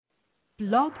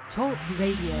Blog Talk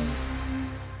Radio.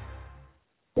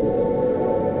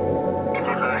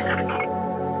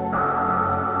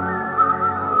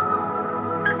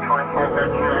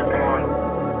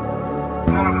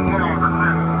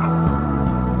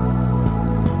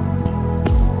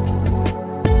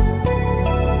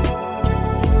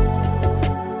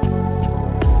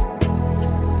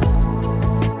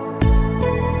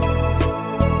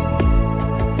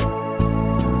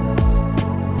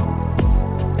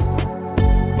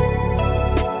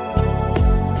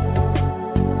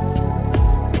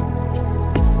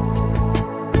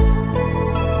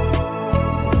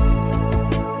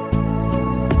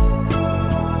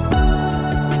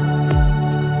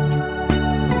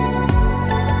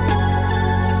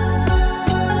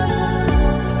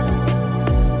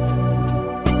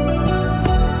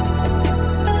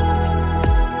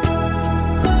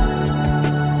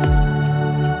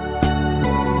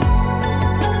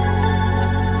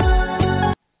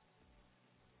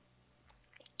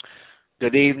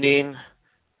 Good evening.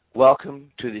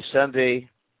 Welcome to the Sunday,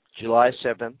 July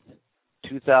 7th,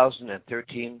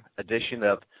 2013 edition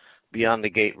of Beyond the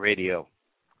Gate Radio.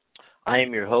 I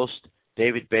am your host,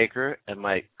 David Baker, and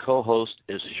my co-host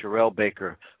is Sherelle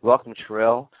Baker. Welcome,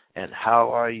 Sherelle, and how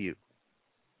are you?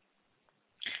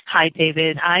 Hi,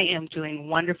 David. I am doing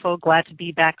wonderful. Glad to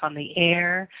be back on the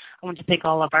air. I want to thank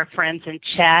all of our friends in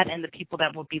chat and the people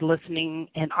that will be listening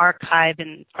and archive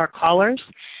and our callers.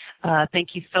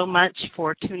 Thank you so much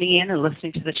for tuning in and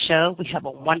listening to the show. We have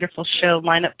a wonderful show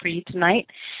lined up for you tonight,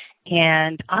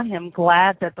 and I am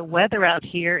glad that the weather out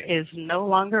here is no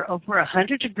longer over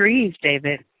 100 degrees,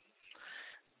 David.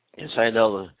 Yes, I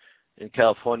know. In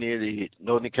California, the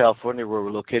Northern California, where we're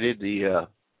located, the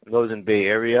Northern Bay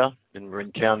area in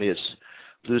Marin County, is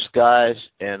blue skies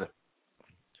and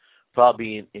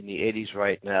probably in the 80s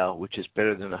right now, which is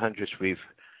better than the hundreds we've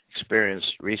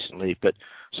experienced recently. But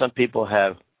some people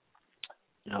have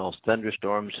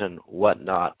thunderstorms and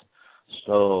whatnot.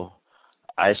 So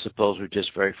I suppose we're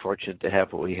just very fortunate to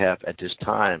have what we have at this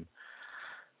time.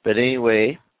 But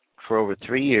anyway, for over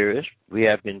 3 years, we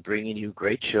have been bringing you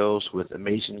great shows with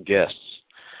amazing guests.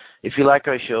 If you like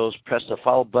our shows, press the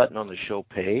follow button on the show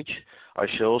page. Our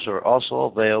shows are also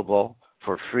available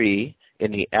for free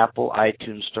in the Apple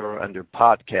iTunes Store under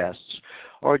podcasts,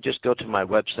 or just go to my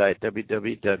website,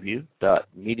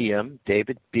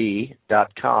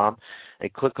 www.mediumdavidb.com,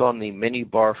 and click on the menu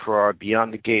bar for our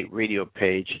Beyond the Gate radio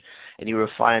page, and you will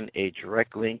find a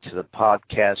direct link to the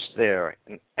podcast there.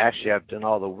 And actually, I've done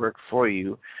all the work for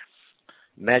you.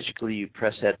 Magically, you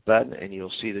press that button, and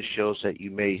you'll see the shows that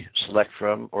you may select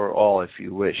from, or all if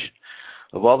you wish.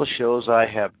 Of all the shows I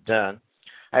have done,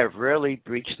 I have rarely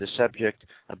breached the subject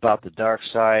about the dark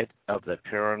side of the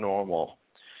paranormal.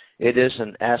 It is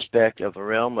an aspect of the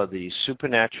realm of the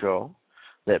supernatural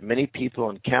that many people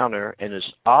encounter and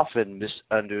is often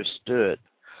misunderstood.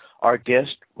 Our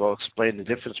guest will explain the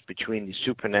difference between the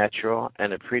supernatural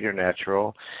and the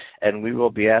preternatural, and we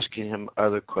will be asking him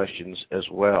other questions as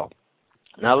well.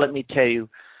 Now let me tell you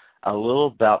a little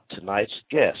about tonight's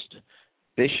guest.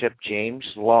 Bishop James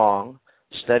Long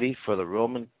studied for the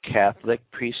Roman Catholic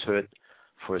priesthood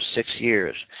for 6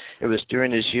 years. It was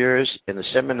during his years in the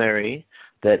seminary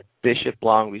that Bishop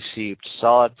Long received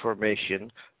solid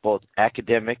formation, both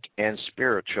academic and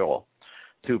spiritual.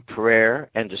 Through prayer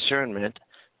and discernment,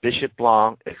 Bishop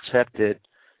Long accepted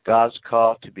God's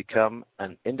call to become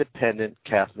an independent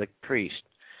Catholic priest.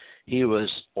 He was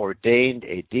ordained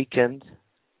a deacon,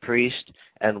 priest,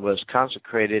 and was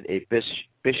consecrated a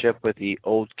bishop with the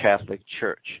Old Catholic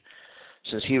Church.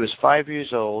 Since he was 5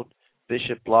 years old,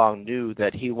 Bishop Long knew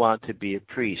that he wanted to be a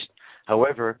priest.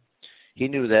 However, he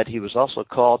knew that he was also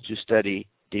called to study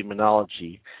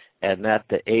demonology, and at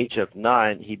the age of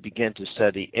 9, he began to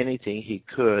study anything he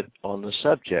could on the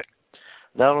subject.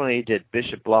 Not only did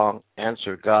Bishop Long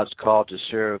answer God's call to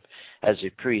serve as a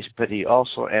priest, but he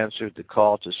also answered the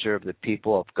call to serve the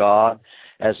people of God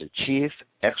as a chief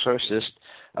exorcist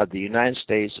of the United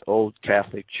States Old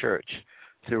Catholic Church.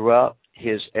 Throughout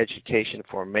his education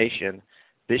formation,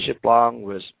 Bishop Long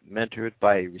was mentored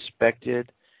by a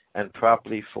respected and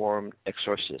properly formed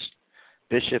exorcist.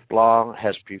 Bishop Long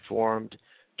has performed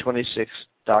 26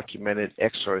 documented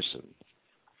exorcisms.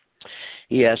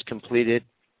 He has completed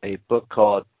a book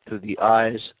called Through the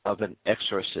Eyes of an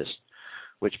Exorcist,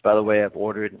 which, by the way, I've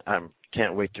ordered. I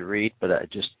can't wait to read, but I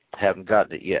just haven't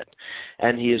gotten it yet.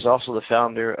 And he is also the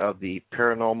founder of the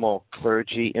Paranormal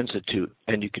Clergy Institute,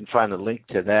 and you can find a link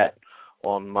to that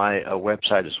on my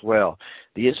website as well.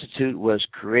 The Institute was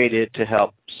created to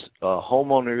help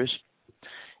homeowners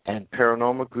and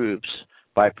paranormal groups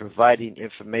by providing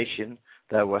information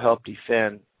that will help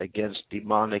defend against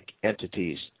demonic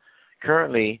entities.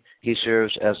 Currently, he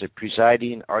serves as a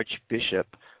presiding archbishop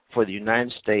for the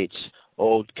United States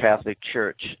Old Catholic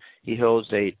Church. He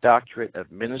holds a doctorate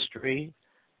of ministry,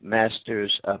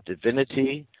 Masters of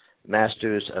Divinity,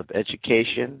 Masters of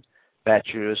Education,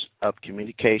 Bachelors of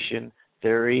Communication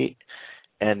Theory,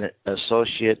 and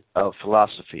Associate of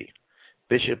Philosophy.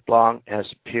 Bishop Long has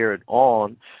appeared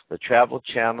on the Travel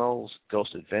Channel's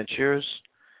Ghost Adventures,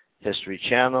 History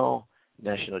Channel,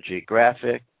 National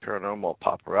Geographic, Paranormal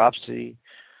Paparazzi,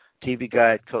 TV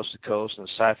Guide Coast to Coast, and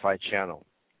Sci-Fi Channel.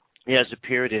 He has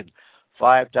appeared in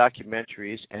 5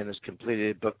 documentaries and has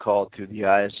completed a book called Through the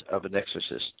Eyes of an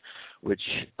Exorcist, which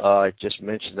I just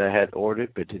mentioned I had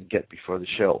ordered but didn't get before the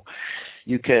show.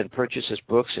 You can purchase his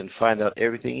books and find out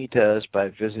everything he does by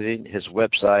visiting his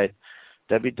website,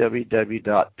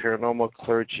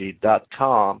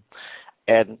 www.paranormalclergy.com.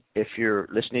 And if you're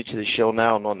listening to the show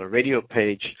now and on the radio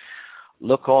page,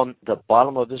 look on the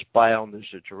bottom of this bio, and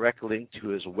there's a direct link to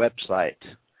his website.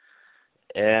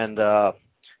 And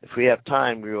if we have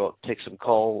time, we will take some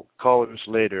callers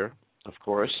later, of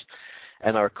course.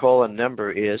 And our call-in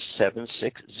number is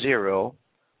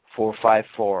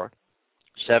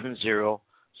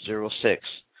 760-454-7006.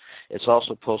 It's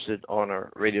also posted on our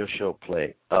radio show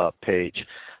page.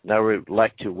 Now we'd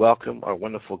like to welcome our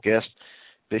wonderful guest,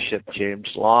 Bishop James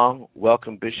Long.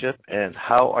 Welcome, Bishop, and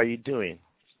how are you doing?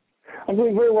 I'm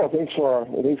doing very well. Thanks for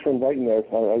inviting us.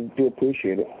 I do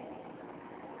appreciate it.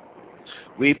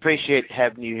 We appreciate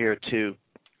having you here, too.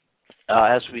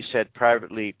 As we said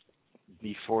privately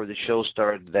before the show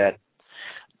started, that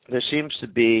there seems to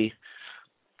be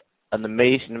an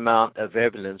amazing amount of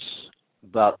evidence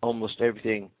about almost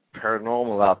everything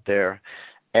paranormal out there,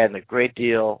 and a great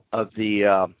deal of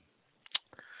the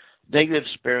negative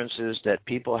experiences that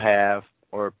people have,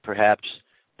 or perhaps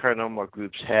paranormal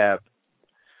groups have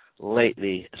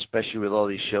lately, especially with all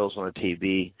these shows on the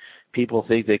TV. People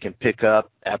think they can pick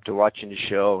up after watching the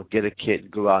show, get a kid,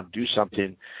 and go out and do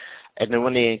something, and then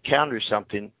when they encounter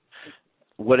something,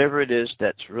 whatever it is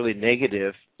that's really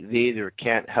negative, they either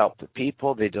can't help the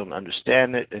people, they don't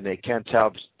understand it, and they can't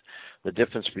tell the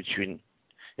difference between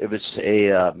if it's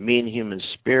a mean human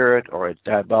spirit or a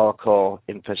diabolical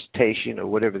infestation or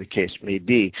whatever the case may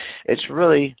be. It's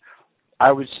really,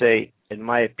 I would say, in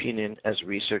my opinion, as a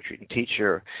researcher and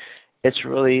teacher, it's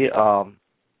really a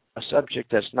subject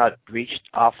that's not breached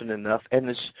often enough, and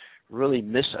it's really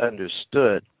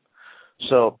misunderstood.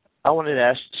 So I wanted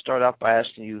to start off by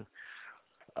asking you,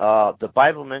 the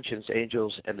Bible mentions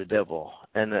angels and the devil,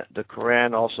 and the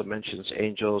Quran also mentions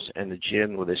angels and the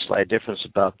jinn, with a slight difference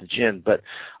about the jinn. But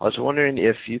I was wondering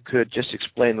if you could just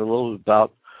explain a little bit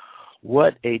about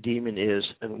what a demon is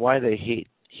and why they hate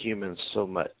humans so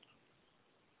much.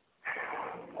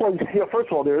 Well, first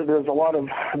of all, there's a lot of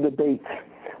debate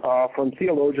from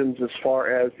theologians as far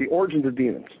as the origins of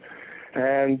demons.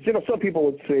 And, some people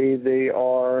would say they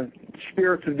are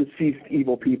spirits of deceased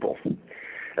evil people.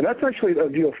 And that's actually a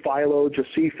view of Philo,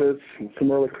 Josephus, and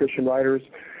some early Christian writers.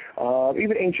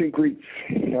 Even ancient Greeks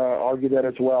argue that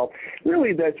as well.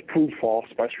 Really, that's proved false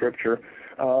by Scripture,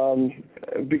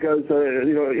 because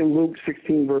in Luke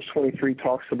 16, verse 23,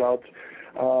 talks about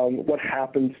what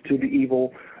happens to the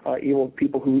evil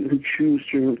people who choose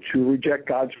to reject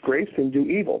God's grace and do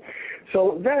evil.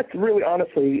 So that's really,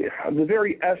 honestly, the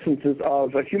very essences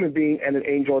of a human being and an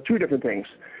angel are two different things.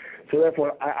 So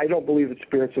therefore, I don't believe that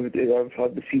spirits of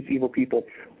deceased evil people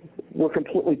were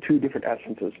completely two different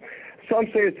essences. Some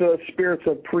say it's spirits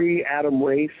of pre-Adam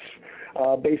race,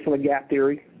 based on the gap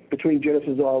theory between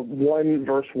Genesis 1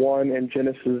 verse 1 and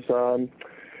Genesis 1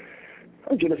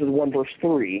 verse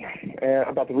 3,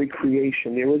 about the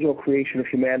recreation, the original creation of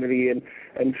humanity, and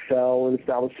fell, and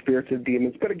established spirits of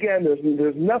demons. But again,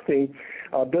 there's nothing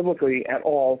biblically at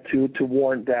all to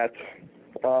warrant that.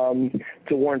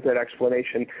 To warrant that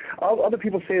explanation. Other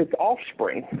people say it's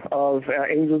offspring of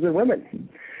angels and women,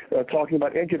 talking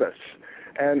about incubus.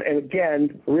 And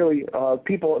again, really,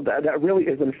 people, that really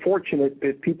is unfortunate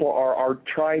that people are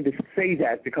trying to say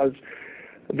that, because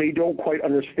they don't quite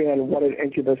understand what an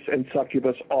incubus and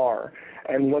succubus are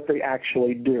and what they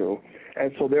actually do.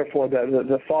 And so therefore,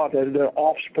 the thought that the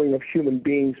offspring of human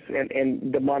beings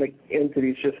and demonic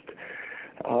entities just...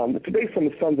 it's based on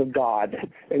the sons of God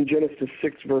in Genesis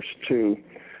 6, verse 2,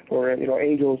 where,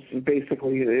 angels,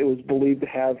 basically, it was believed to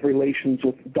have relations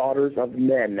with daughters of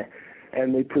men,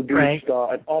 and they produced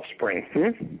an offspring.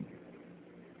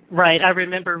 Right, I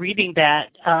remember reading that,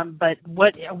 but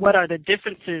what are the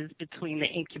differences between the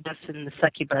incubus and the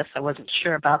succubus? I wasn't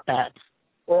sure about that.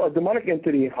 Well, a demonic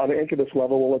entity on an incubus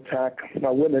level will attack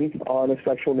women on a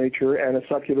sexual nature, and a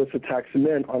succubus attacks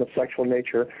men on a sexual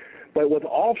nature. But with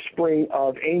offspring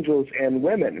of angels and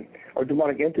women, or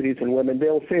demonic entities and women,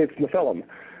 they'll say it's Nephilim.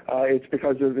 It's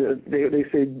because of they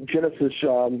say Genesis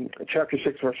chapter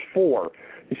 6 verse 4.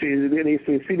 You see,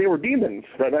 they were demons.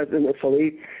 So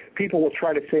people will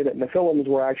try to say that Nephilims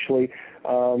were actually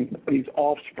these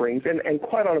offsprings, and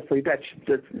quite honestly, that's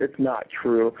not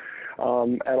true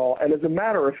at all. And as a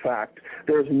matter of fact,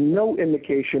 there's no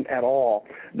indication at all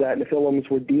that Nephilims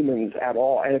were demons at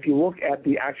all. And if you look at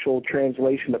the actual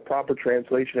translation, the proper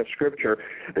translation of Scripture,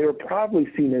 they were probably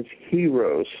seen as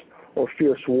heroes or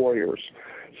fierce warriors.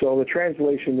 So the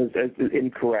translation is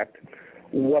incorrect.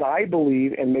 What I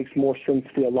believe, and makes more sense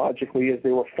theologically, is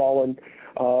they were fallen,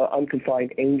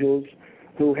 unconfined angels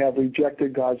who have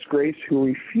rejected God's grace, who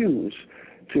refuse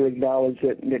to acknowledge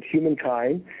that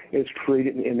humankind is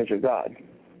created in the image of God.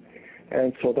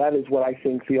 And so that is what I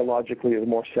think theologically is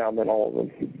more sound than all of them.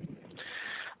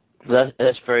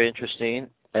 That's very interesting.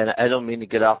 And I don't mean to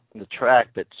get off the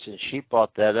track, but since she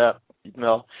brought that up,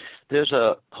 there's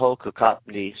a whole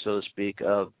cacophony, so to speak,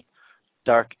 of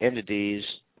dark entities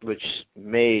which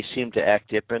may seem to act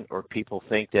different, or people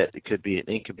think that it could be an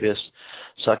incubus,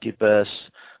 succubus,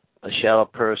 a shadow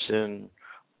person,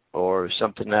 or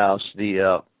something else.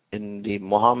 In the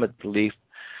Muhammad belief,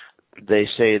 they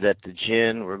say that the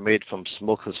jinn were made from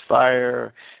smokeless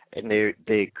fire, and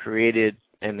they created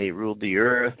and they ruled the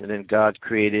earth, and then God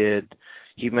created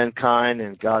humankind,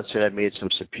 and God said, I made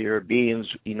some superior beings,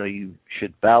 you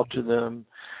should bow to them,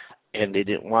 and they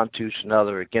didn't want to, so now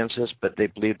they're against us, but they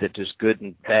believe that there's good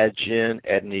and bad jinn,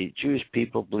 and the Jewish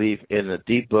people believe in the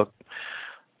D book,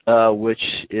 which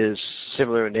is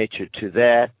similar in nature to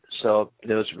that. So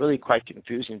it was really quite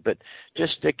confusing, but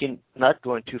just not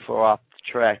going too far off the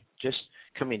track, just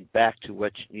coming back to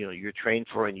what you're trained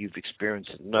for and you've experienced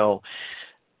and know.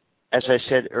 As I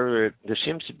said earlier, there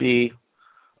seems to be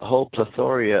a whole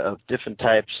plethora of different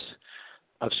types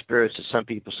of spirits that some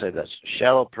people say that's a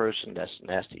shallow person, that's a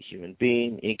nasty human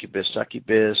being, incubus,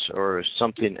 succubus, or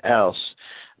something else,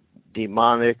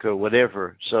 demonic or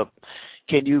whatever. So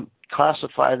can you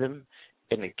classify them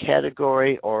in a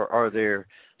category, or are there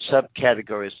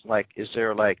subcategories? Like, is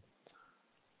there, like,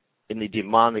 in the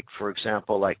demonic, for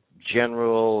example, like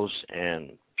generals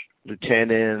and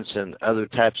lieutenants and other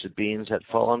types of beings that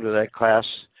fall under that class?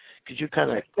 Could you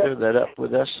kind of clear that up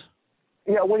with us?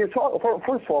 Yeah, when you're talking,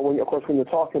 first of all, when you're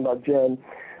talking about jinn,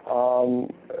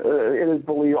 it is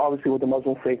believed, obviously, with the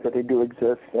Muslim faith that they do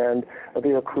exist, and that they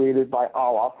are created by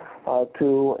Allah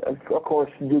to, of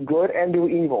course, do good and do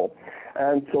evil.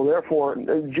 And so, therefore,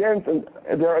 jinns, and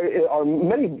there are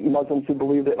many Muslims who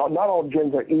believe that not all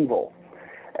jinns are evil.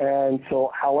 And so,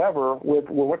 however, when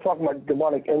we're talking about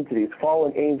demonic entities,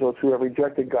 fallen angels who have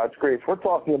rejected God's grace, we're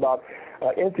talking about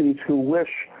entities who wish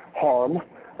harm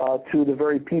to the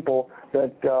very people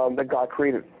that God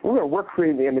created. We're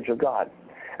created in the image of God.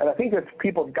 And I think that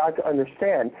people have got to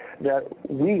understand that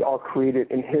we are created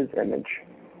in His image.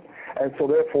 And so,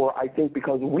 therefore, I think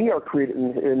because we are created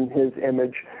in His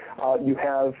image, you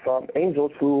have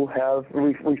angels who have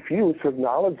refused to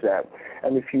acknowledge that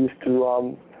and refused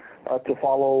to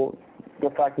follow the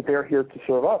fact that they're here to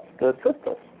serve us, to assist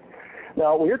us.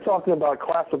 Now, when you're talking about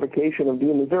classification of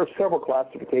demons, there are several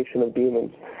classifications of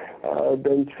demons.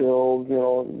 Benfield,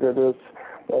 there's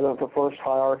the first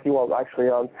hierarchy. Well, actually,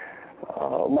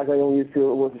 Michael Ioannidis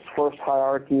was his first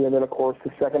hierarchy, and then, of course,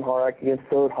 the second hierarchy and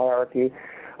third hierarchy.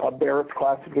 Barrett's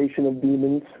classification of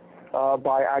demons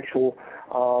by actual,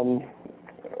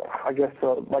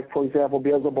 like, for example,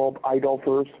 Beelzebub,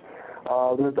 idolaters.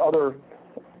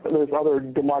 There's other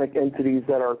demonic entities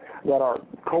that are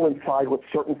coincide with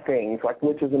certain things, like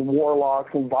witches and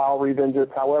warlocks and vile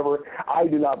revengers. However, I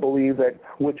do not believe that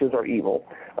witches are evil.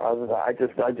 I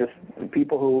just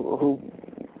people who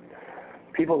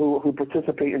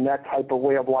participate in that type of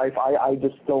way of life, I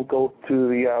just don't go to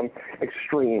the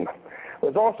extreme.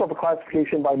 There's also a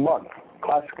classification by month,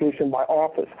 classification by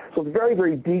office. So it's very,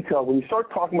 very detailed. When you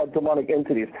start talking about demonic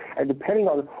entities, and depending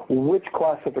on which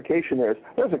classification there's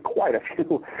quite a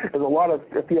few. There's a lot of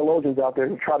theologians out there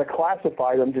who try to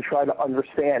classify them to try to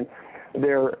understand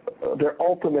their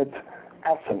ultimate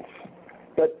essence.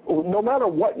 But no matter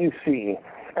what you see,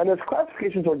 and those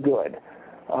classifications are good,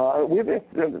 it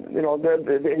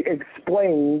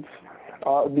explains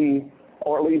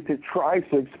or at least it tries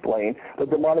to explain the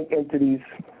demonic entity's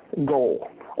goal,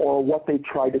 or what they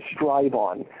try to strive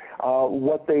on,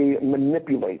 what they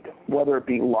manipulate, whether it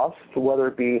be lust, whether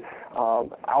it be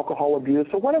alcohol abuse,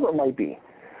 or whatever it might be.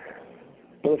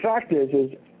 But the fact is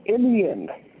in the end,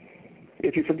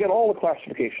 if you forget all the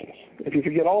classifications, if you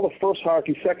forget all the first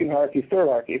hierarchy, second hierarchy, third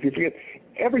hierarchy, if you forget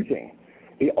everything,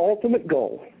 the ultimate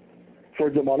goal for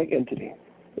a demonic entity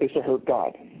is to hurt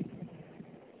God.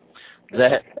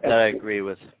 That I agree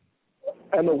with.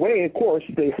 And the way, of course,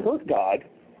 they hurt God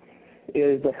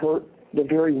is to hurt the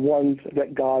very ones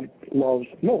that God loves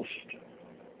most,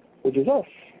 which is us.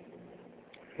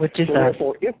 Which is so us.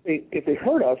 Therefore, if they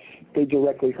hurt us, they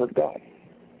directly hurt God.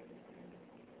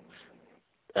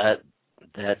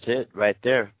 That's it right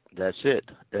there. That's it.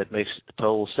 That makes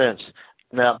total sense.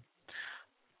 Now,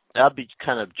 I'll be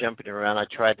kind of jumping around. I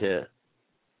tried to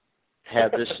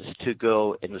have this to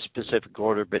go in a specific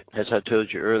order, but as I told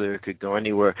you earlier, it could go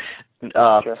anywhere.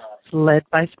 Sure. Led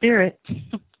by Spirit.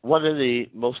 One of the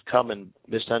most common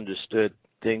misunderstood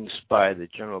things by the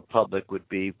general public would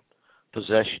be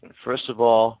possession. First of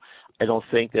all, I don't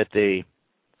think that they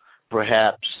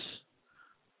perhaps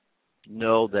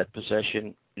know that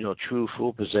possession, true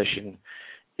full possession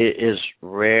is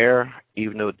rare,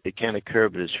 even though it can occur,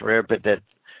 but it's rare, but that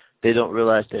they don't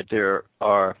realize that there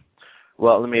are,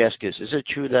 well, let me ask you this. Is it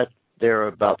true that there are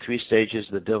about 3 stages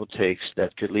the devil takes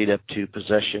that could lead up to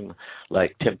possession,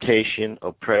 like temptation,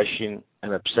 oppression,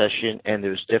 and obsession, and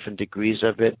there's different degrees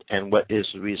of it, and what is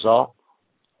the result?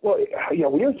 Well, yeah,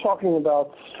 we are talking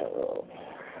about,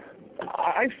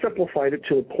 I've simplified it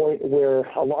to a point where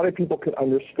a lot of people can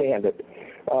understand it.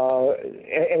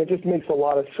 And it just makes a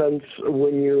lot of sense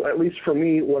when you, at least for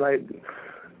me, when I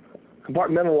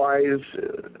compartmentalize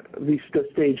the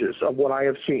stages of what I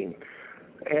have seen.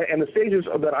 And the stages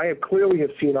that I have clearly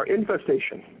have seen are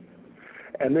infestation,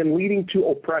 and then leading to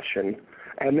oppression,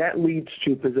 and that leads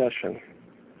to possession.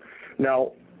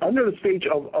 Now, under the stage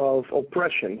of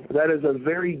oppression, that is a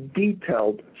very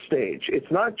detailed stage.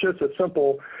 It's not just a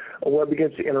simple where it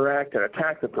begins to interact and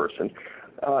attack the person.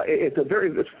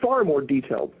 It's far more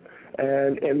detailed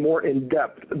and more in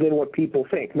depth than what people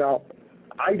think. Now,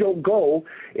 I don't go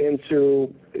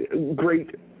into great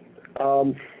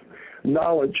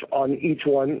knowledge on each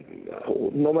one,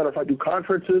 no matter if I do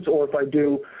conferences or if I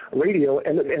do radio,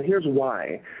 and here's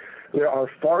why. There are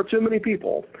far too many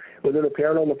people within the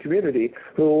paranormal community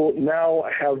who now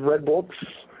have read books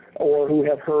or who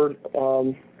have heard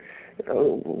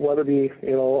whether it be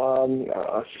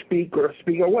a speak or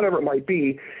whatever it might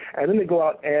be, and then they go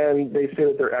out and they say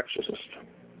that they're exorcists.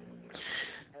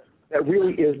 That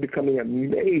really is becoming a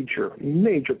major,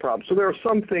 major problem. So there are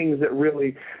some things that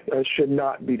really should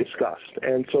not be discussed.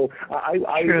 And so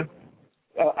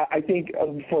I think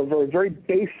for a very, very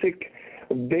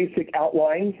basic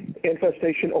outline,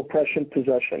 infestation, oppression,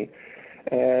 possession.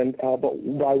 And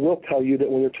but I will tell you that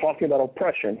when you're talking about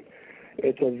oppression,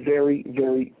 it's a very,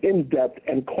 very in-depth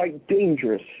and quite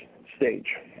dangerous stage.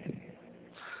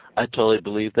 I totally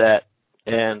believe that.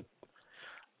 And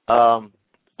I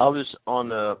was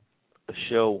on a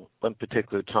show one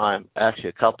particular time, actually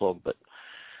a couple, but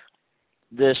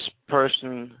this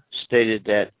person stated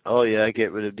that, oh yeah, I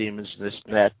get rid of demons and this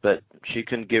and that, but she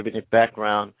couldn't give any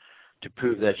background to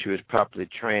prove that she was properly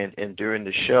trained. And during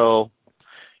the show,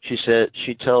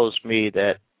 she tells me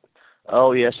that,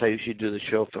 oh yes, I usually do the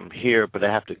show from here, but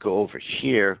I have to go over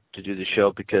here to do the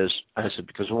show because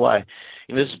why?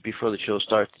 And this is before the show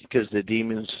starts, because the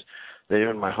demons that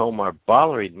are in my home are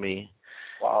bothering me.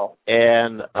 Wow.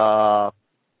 And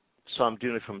so I'm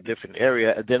doing it from a different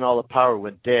area. And then all the power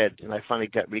went dead, and I finally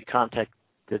got recontacted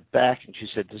back, and she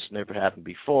said this never happened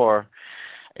before.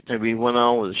 And then we went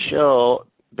on with the show,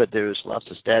 but there was lots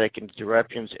of static and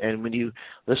interruptions. And when you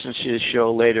listen to the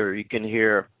show later, you can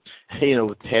hear,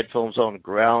 with headphones on,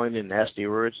 growling and nasty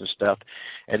words and stuff.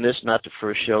 And this is not the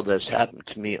first show that's happened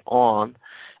to me on.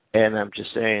 And I'm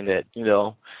just saying that,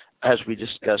 as we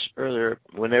discussed earlier,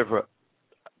 whenever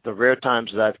the rare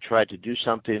times that I've tried to do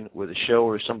something with a show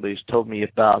or somebody's told me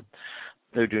about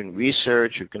they're doing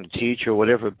research or going to teach or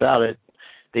whatever about it,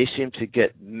 they seem to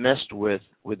get messed with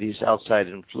these outside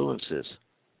influences.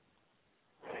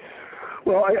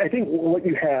 Well, I think what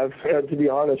you have, to be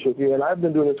honest with you, and I've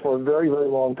been doing this for a very, very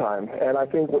long time, and I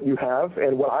think what you have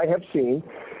and what I have seen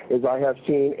is I have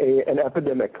seen an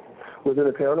epidemic within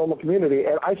the paranormal community,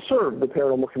 and I serve the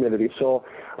paranormal community,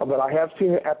 but I have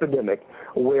seen an epidemic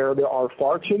where there are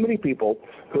far too many people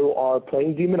who are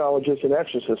playing demonologists and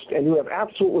exorcists and who have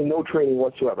absolutely no training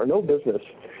whatsoever, no business,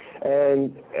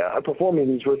 and performing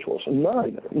these rituals.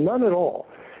 None at all.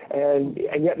 And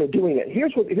yet they're doing it.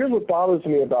 Here's what bothers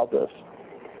me about this.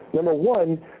 Number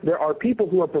one, there are people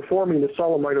who are performing the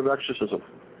solemn rite of exorcism,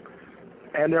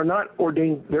 and they're not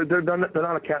ordained. They're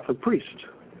not a Catholic priest.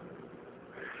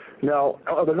 Now,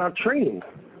 they're not trained.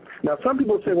 Now, some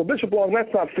people say, "Well, Bishop Long,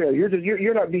 that's not fair.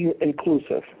 You're not being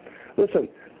inclusive." Listen,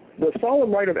 The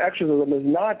solemn rite of exorcism is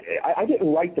not, I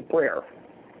didn't write the prayer.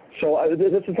 So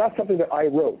this is not something that I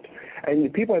wrote.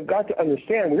 And people have got to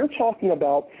understand, when you're talking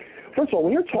about, first of all,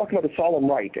 when you're talking about the solemn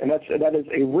rite, and that is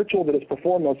a ritual that is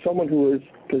performed on someone who is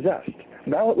possessed,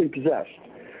 validly possessed,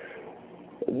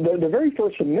 the very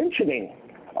first mentioning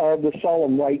of the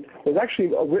solemn rite was actually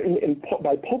written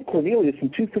by Pope Cornelius in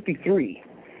 253.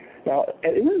 Now,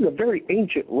 and it is a very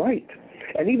ancient rite.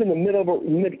 And even the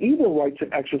medieval rites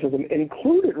of exorcism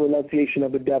included renunciation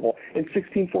of the devil in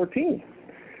 1614.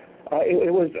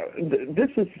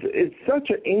 It's such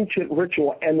an ancient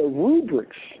ritual, and the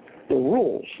rubrics, the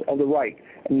rules of the rite,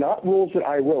 not rules that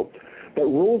I wrote, but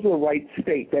rules of the rite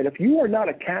state that if you are not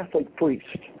a Catholic priest,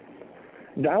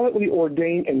 validly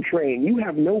ordained and trained, you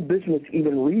have no business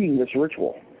even reading this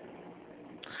ritual.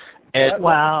 And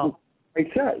wow. It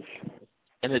says.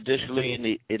 And additionally,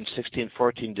 in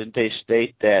 1614, didn't they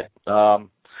state that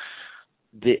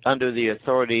under the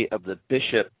authority of the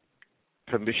bishop,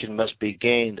 permission must be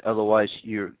gained, otherwise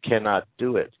you cannot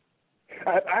do it?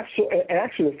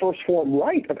 Actually, the first form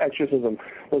rite of exorcism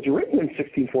was written in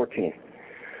 1614.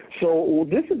 So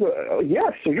this is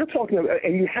yes. So you're talking about,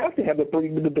 and you have to have the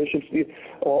bishops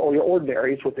or your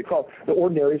ordinaries, what they call the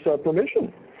ordinaries'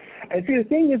 permission. And see, the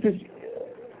thing is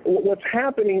what's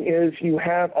happening is you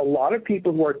have a lot of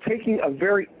people who are taking a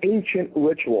very ancient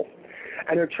ritual,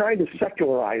 and they're trying to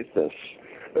secularize this.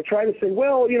 They're trying to say,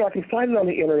 well, I can find it on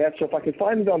the internet, so if I can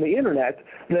find it on the internet,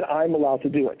 then I'm allowed to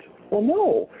do it. Well,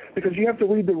 no, because you have to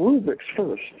read the rubrics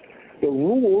first. The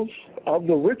rules of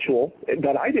the ritual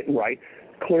that I didn't write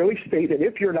clearly state that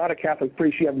if you're not a Catholic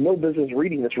priest, you have no business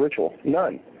reading this ritual,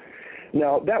 none.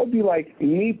 Now, that would be like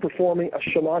me performing a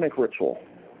shamanic ritual.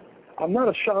 I'm not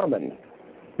a shaman.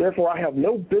 Therefore, I have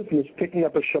no business picking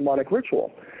up a shamanic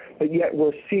ritual. But yet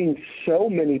we're seeing so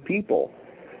many people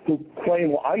who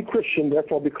claim, well, I'm Christian,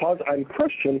 therefore because I'm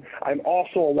Christian, I'm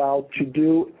also allowed to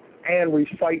do and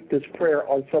recite this prayer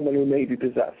on someone who may be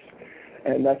possessed.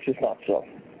 And that's just not so.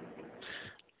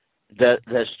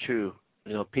 That's true.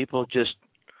 People just,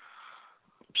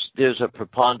 there's a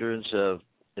preponderance of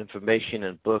information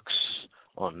and books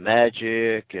on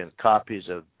magic and copies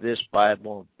of this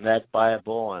Bible, that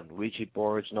Bible, and Ouija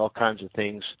boards and all kinds of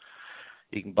things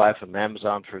you can buy from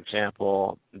Amazon, for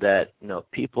example, that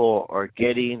people are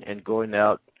getting and going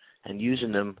out and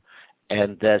using them,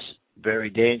 and that's very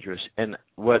dangerous. And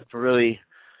what really,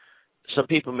 some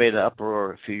people made an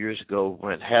uproar a few years ago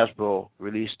when Hasbro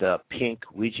released a pink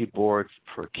Ouija board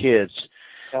for kids,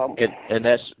 and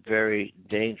that's very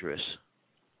dangerous.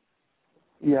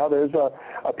 Yeah, there's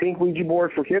a pink Ouija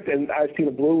board for kids, and I've seen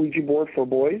a blue Ouija board for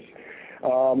boys.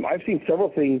 I've seen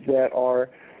several things that are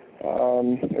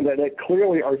that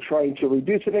clearly are trying to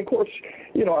reduce it. And of course,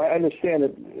 I understand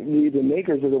that the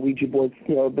makers of the Ouija board,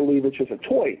 believe it's just a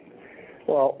toy.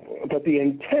 Well, but the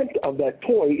intent of that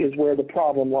toy is where the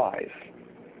problem lies.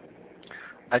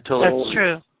 That's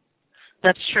true.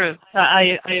 That's true.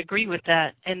 I agree with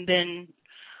that. And then,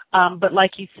 but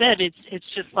like you said, it's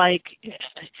just like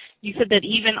you said that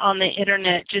even on the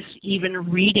internet, just even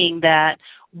reading that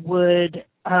would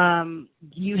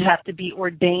you have to be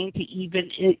ordained to even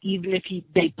if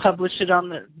they publish it on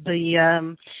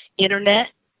the internet.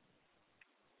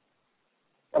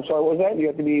 I'm sorry, what was that? You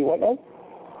have to be what now?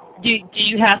 Do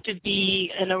you have to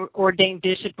be an ordained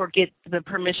bishop or get the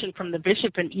permission from the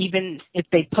bishop, and even if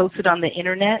they post it on the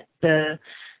internet, the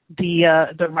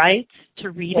rights to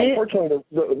read it? Unfortunately,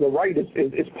 the right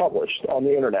is published on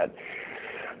the internet.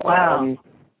 Wow.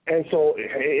 And so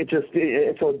it's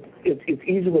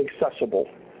easily accessible,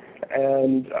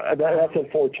 and that's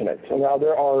unfortunate. So now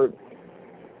there are,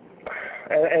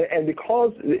 and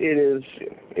because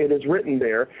it is written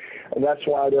there, and that's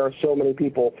why there are so many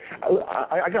people.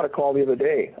 I got a call the other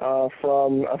day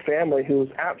from a family who was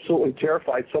absolutely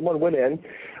terrified. Someone went in,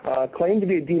 claimed to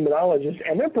be a demonologist,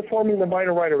 and they're performing the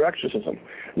minor rite of exorcism.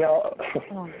 Now,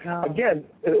 again,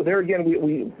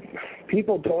 we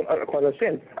people don't quite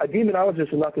understand. A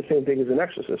demonologist is not the same thing as an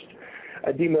exorcist.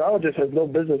 A demonologist has no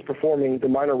business performing the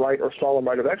minor rite or solemn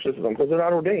rite of exorcism because they're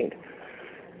not ordained.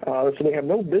 So they have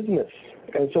no business.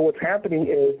 And so what's happening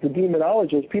is the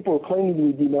demonologists, people who claim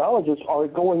to be demonologists, are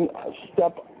going a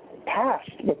step past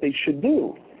what they should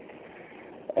do.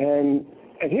 And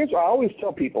here's what I always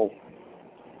tell people: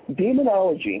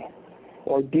 demonology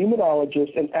or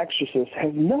demonologists and exorcists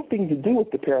has nothing to do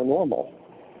with the paranormal.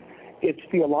 It's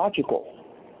theological.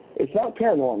 It's not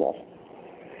paranormal.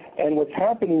 And what's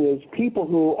happening is people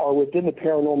who are within the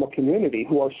paranormal community,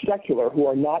 who are secular, who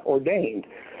are not ordained,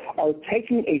 are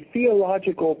taking a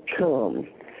theological term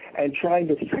and trying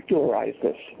to secularize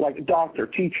this, like doctor,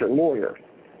 teacher, lawyer.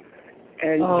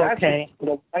 And that's okay.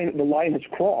 the line is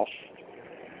crossed.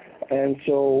 And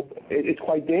so it's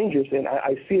quite dangerous, and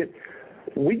I see it.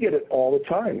 We get it all the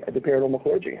time at the Paranormal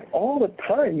Clergy. All the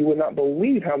time. You would not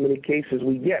believe how many cases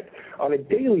we get on a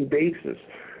daily basis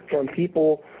from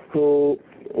people who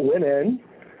went in,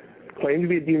 claimed to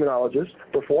be a demonologist,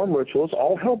 performed rituals,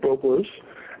 all hell broke loose,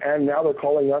 and now they're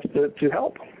calling us to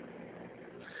help.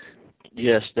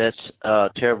 Yes, that's a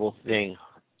terrible thing.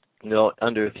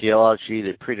 Under theology,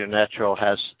 the preternatural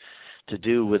has to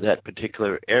do with that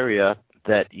particular area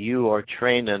that you are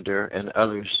trained under and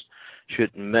others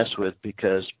shouldn't mess with,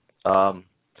 because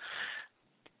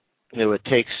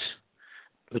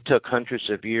it took hundreds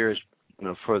of years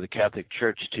for the Catholic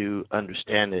Church to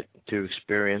understand it through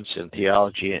experience and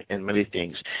theology and many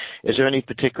things. Is there any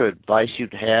particular advice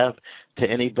you'd have to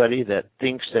anybody that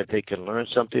thinks that they can learn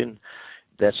something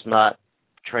that's not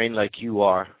trained like you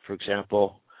are? For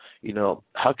example,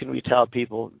 how can we tell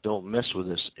people don't mess with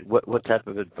this? What type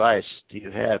of advice do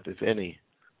you have, if any?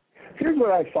 Here's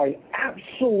what I find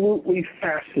absolutely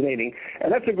fascinating,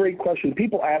 and that's a great question.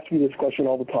 People ask me this question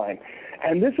all the time,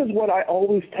 and this is what I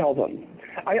always tell them.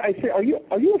 I say, are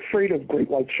you afraid of great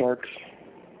white sharks?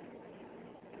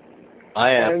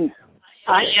 I am. And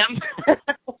I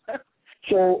am.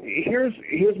 So here's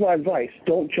my advice.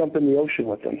 Don't jump in the ocean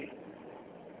with them.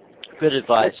 Good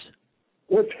advice.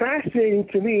 What's fascinating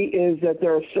to me is that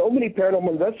there are so many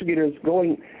paranormal investigators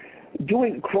crossing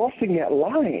that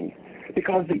line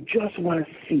because they just want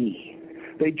to see.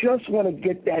 They just want to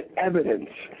get that evidence.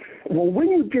 Well, when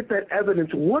you get that evidence,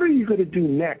 what are you going to do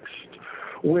next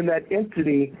when that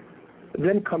entity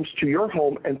then comes to your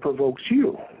home and provokes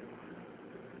you?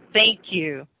 Thank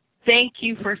you. Thank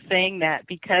you for saying that,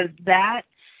 because that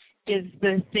is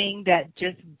the thing that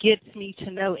just gets me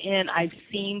to no end. I've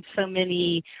seen so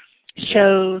many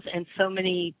shows and so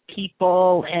many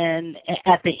people and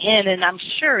at the end, and I'm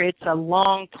sure it's a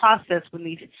long process when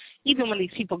these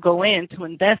people go in to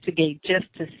investigate just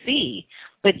to see.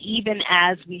 But even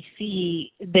as we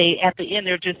see, at the end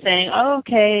they're just saying, oh,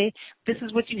 okay, this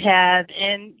is what you have,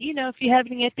 and if you have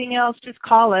anything else, just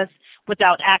call us,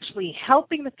 without actually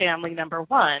helping the family, number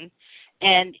one.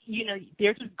 And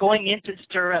they're just going in to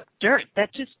stir up dirt.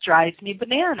 That just drives me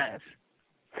bananas.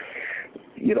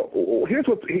 Here's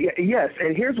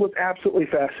what's absolutely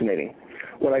fascinating.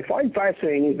 What I find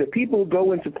fascinating is that people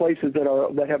go into places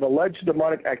that have alleged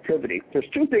demonic activity. There's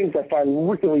two things I find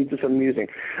really just amusing.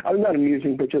 Not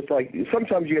amusing, but just like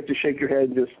sometimes you have to shake your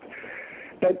head.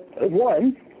 But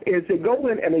one is they go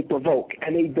in and they provoke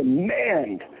and they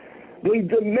demand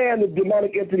the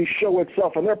demonic entity show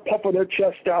itself, and they're puffing their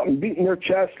chest out and beating their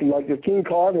chest and like the King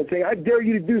Kong and saying, I dare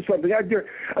you to do something. I dare.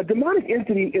 A demonic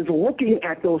entity is looking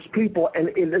at those people, and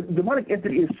the demonic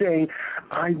entity is saying,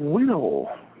 I will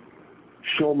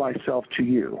show myself to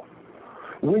you.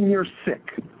 When you're sick,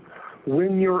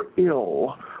 when you're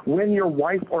ill, when your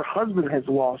wife or husband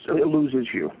loses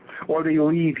you, or they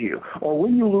leave you, or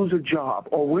when you lose a job,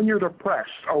 or when you're depressed,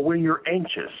 or when you're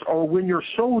anxious, or when you're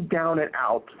so down and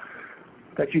out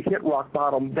that you hit rock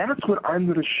bottom, that's what I'm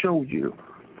going to show you.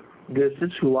 This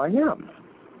is who I am.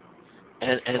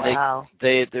 And wow.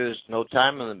 there's no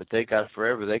time limit. They got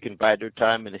forever. They can bide their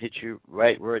time and hit you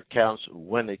right where it counts,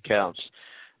 when it counts.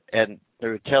 And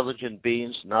they're intelligent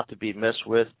beings, not to be messed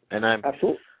with. And I'm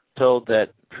Absolutely. told that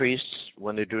priests,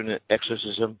 when they're doing an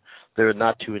exorcism, they're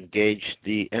not to engage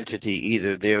the entity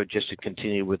either. They're just to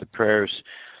continue with the prayers.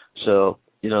 So,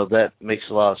 that makes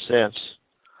a lot of sense.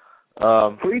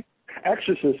 Priests,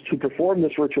 exorcists who perform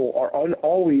this ritual are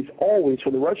always,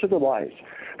 for the rest of their lives,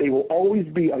 they will always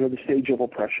be under the stage of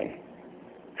oppression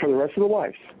for the rest of their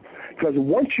lives. Because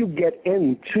once you get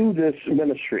into this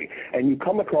ministry and you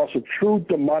come across a true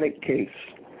demonic case,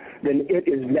 then it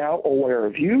is now aware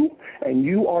of you, and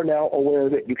you are now aware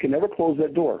that you can never close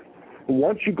that door.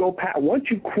 Once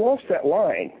you cross that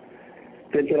line,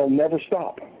 then it'll never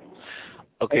stop.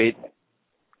 Okay,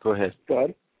 go ahead. Go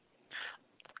ahead.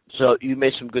 So you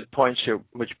made some good points here,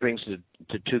 which brings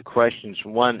to two questions.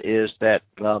 One is that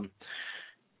on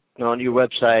your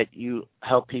website you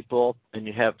help people and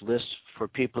you have lists for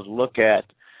people to look at,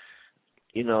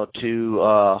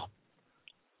 to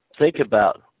think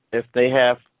about if they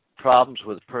have problems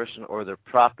with a person or their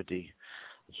property.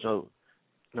 So,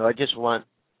 I just want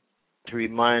to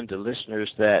remind the listeners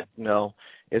that,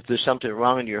 if there's something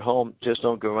wrong in your home, just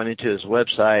don't go running to his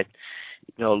website.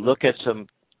 Look at some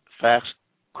facts,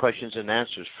 questions and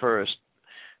answers first,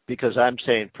 because I'm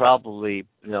saying probably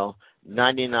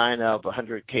 99 out of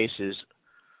 100 cases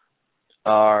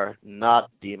are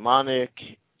not demonic,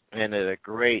 and at a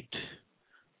great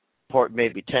part,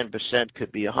 maybe 10%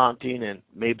 could be a haunting, and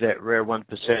maybe that rare 1%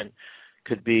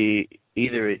 could be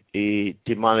either a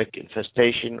demonic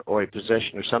infestation or a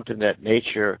possession or something of that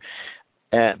nature,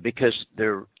 because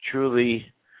they're truly,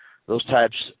 those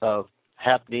types of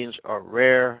happenings are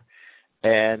rare.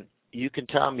 And you can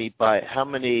tell me by how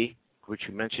many, which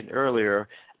you mentioned earlier,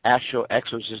 actual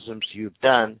exorcisms you've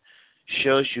done,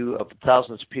 shows you of the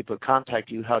thousands of people who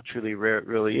contact you how truly rare it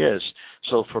really is.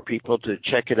 So for people to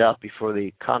check it out before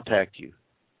they contact you.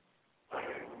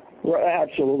 Well,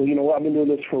 absolutely. You know, I've been doing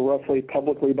this for roughly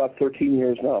publicly about 13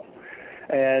 years now.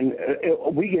 And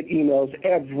we get emails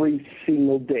every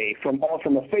single day from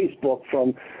a Facebook,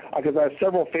 because I have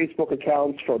several Facebook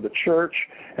accounts for the church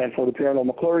and for the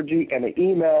paranormal clergy, and the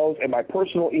emails and my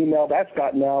personal email, that's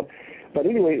gotten out. But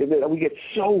anyway, we get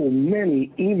so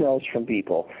many emails from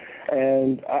people.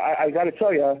 And I got to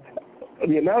tell you,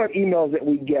 the amount of emails that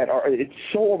we get, it's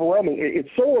so overwhelming. It's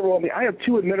so overwhelming. I have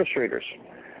 2 administrators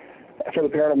for the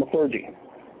paranormal clergy.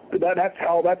 That's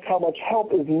how much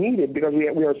help is needed, because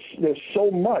there's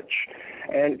so much.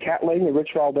 And Kat Lang and Rich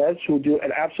Valdez, who do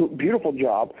an absolute beautiful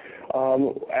job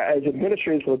as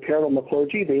administrators for the paranormal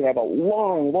clergy, they have a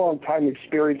long time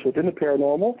experience within the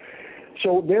paranormal.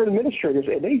 So they're administrators,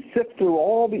 and they sift through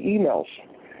all the emails.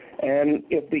 And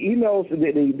if the emails,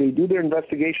 they do their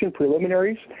investigation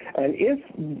preliminaries, and if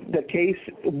the case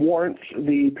warrants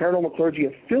the paranormal clergy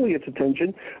affiliate's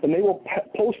attention, then they will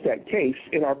post that case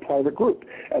in our private group.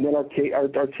 And then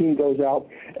our team goes out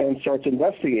and starts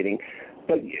investigating.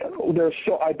 But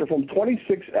I performed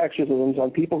 26 exorcisms on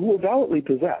people who were validly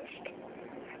possessed.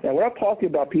 Now, we're not talking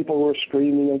about people who are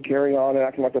screaming and carrying on and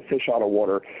acting like a fish out of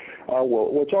water.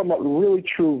 We're talking about really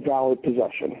true, valid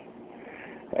possession.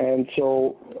 And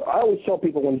so I always tell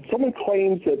people, when someone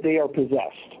claims that they are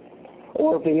possessed,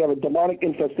 or if they have a demonic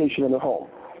infestation in their home,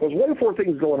 there's 1 of 4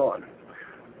 things going on.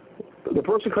 The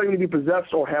person claiming to be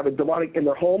possessed or have a demonic in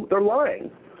their home, they're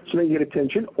lying so they can get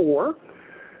attention, or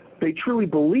they truly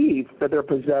believe that they're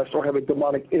possessed or have a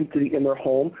demonic entity in their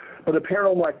home, but the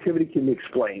paranormal activity can be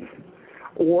explained.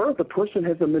 Or the person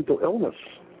has a mental illness.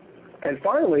 And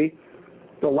finally,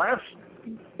 the last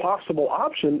possible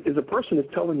option is a person is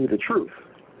telling you the truth.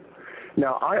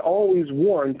 Now, I always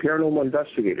warn paranormal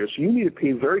investigators, you need to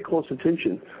pay very close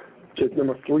attention to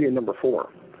number 3 and number 4.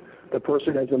 The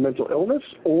person has a mental illness,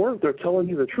 or they're telling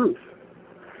you the truth.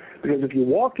 Because if you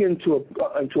walk into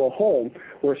a home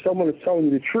where someone is telling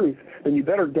you the truth, then you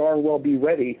better darn well be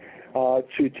ready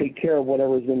to take care of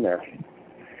whatever's in there.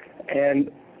 And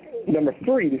number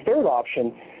 3, the third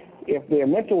option, if they're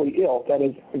mentally ill, that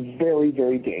is very,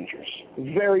 very dangerous.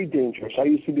 Very dangerous. I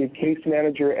used to be a case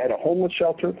manager at a homeless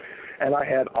shelter, and I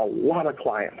had a lot of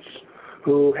clients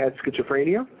who had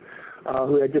schizophrenia,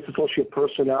 who had dissociative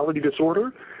personality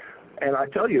disorder. And I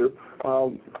tell you,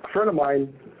 a friend of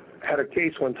mine had a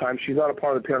case one time. She's not a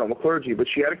part of the paranormal clergy, but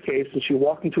she had a case, and she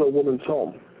walked into a woman's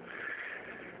home,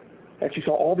 and she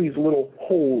saw all these little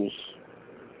holes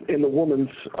in the woman's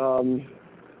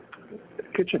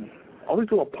kitchen, all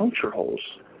these little puncture holes,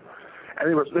 and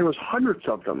there was hundreds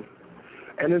of them.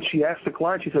 And then she asked the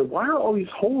client, she said, "Why are all these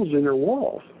holes in your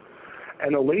walls?"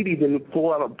 And the lady then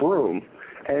pulled out a broom,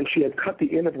 and she had cut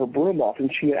the end of her broom off,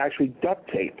 and she had actually duct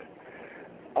taped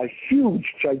a huge,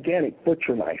 gigantic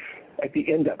butcher knife at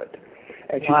the end of it.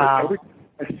 And she wow.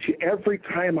 said, every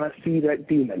time I see that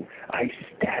demon, I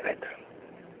stab it.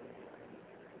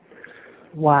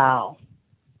 Wow.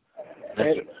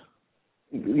 And,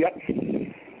 yep.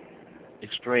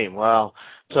 Extreme. Wow.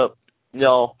 So,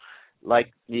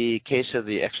 like the case of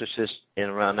The Exorcist in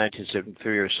around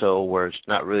 1973 or so, where it's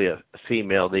not really a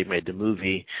female, they made the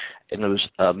movie, and it was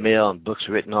a male and books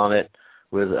written on it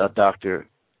with with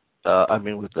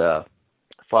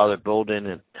Father Bolden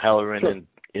and Halloran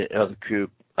and other crew.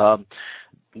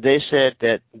 They said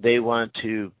that they wanted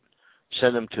to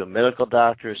send them to a medical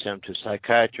doctor, send them to a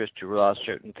psychiatrist to rule out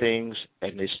certain things,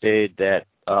 and they stated that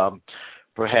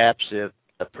perhaps if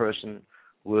a person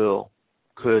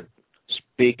could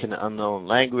speak an unknown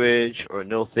language or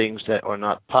know things that are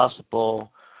not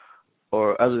possible,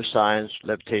 or other signs,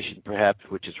 levitation perhaps,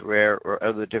 which is rare, or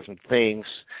other different things,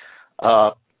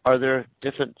 are there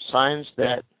different signs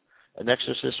that an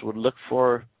exorcist would look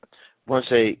for once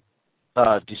they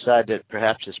decide that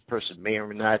perhaps this person may or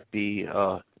may not be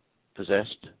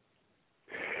possessed?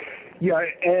 Yeah,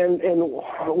 and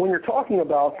when you're talking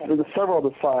about several of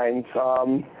the signs,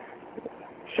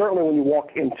 certainly when you walk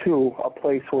into a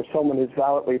place where someone is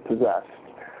validly possessed,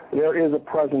 there is a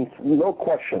presence, no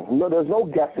question. No, there's no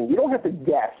guessing. You don't have to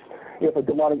guess if a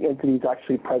demonic entity is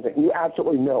actually present. You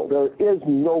absolutely know. There is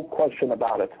no question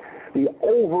about it. The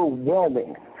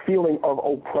overwhelming feeling of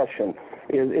oppression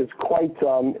is quite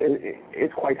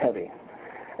heavy.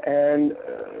 And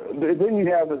then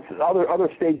you have other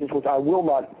stages, which I will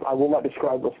not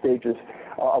describe those stages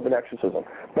of an exorcism.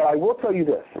 But I will tell you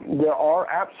this: there are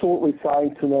absolutely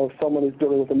signs to know if someone is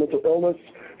dealing with a mental illness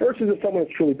versus if someone is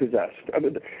truly possessed. I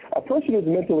mean, a person who's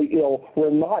mentally ill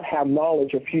will not have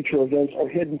knowledge of future events or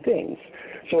hidden things.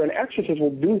 So an exorcist will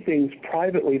do things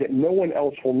privately that no one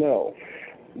else will know.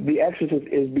 The exorcist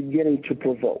is beginning to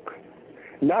provoke.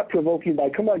 Not provoking by,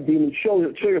 come on, demon, show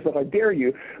yourself, I dare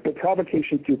you, but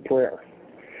provocation through prayer.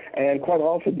 And quite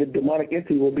often the demonic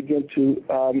entity will begin to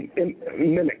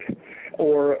mimic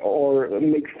or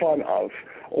make fun of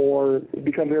or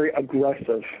become very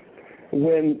aggressive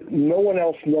when no one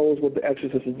else knows what the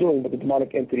exorcist is doing, but the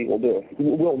demonic entity will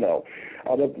know.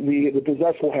 The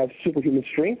possessed will have superhuman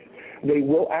strength. They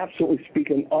will absolutely speak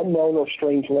in unknown or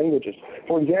strange languages.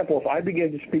 For example, if I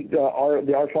begin to speak the Our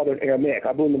Father in Aramaic,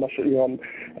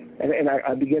 and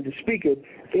I begin to speak it,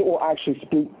 it will actually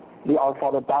speak the Our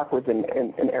Father backwards in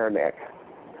Aramaic.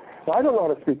 So I don't know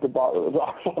how to speak the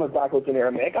Our Father backwards in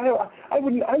Aramaic. I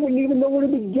wouldn't even know where to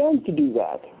begin to do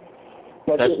that.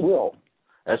 But it will.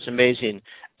 That's amazing.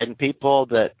 And people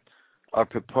that are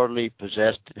purportedly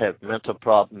possessed, have mental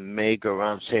problems, may go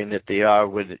around saying that they are,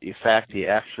 when in fact the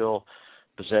actual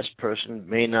possessed person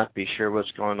may not be sure what's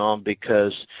going on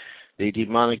because the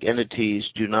demonic entities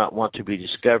do not want to be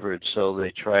discovered, so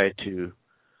they try to,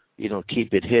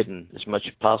 keep it hidden as much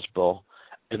as possible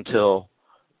until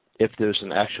if there's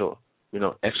an actual,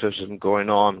 exorcism going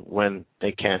on when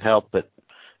they can't help but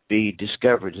be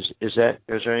discovered. Is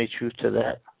there any truth to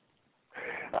that?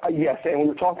 Yes, and when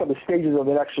we're talking about the stages of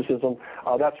an exorcism,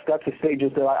 that's the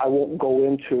stages that I won't go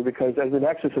into, because as an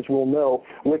exorcist we'll know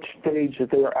which stage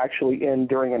that they are actually in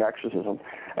during an exorcism.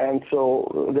 And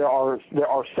so there are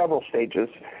several stages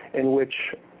in which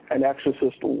an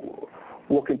exorcist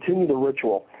will continue the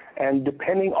ritual, and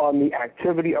depending on the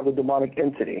activity of the demonic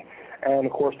entity and,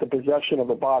 of course, the possession of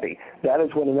the body, that is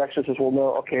when an exorcist will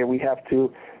know, okay, we have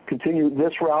to continue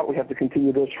this route, we have to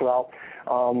continue this route.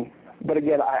 But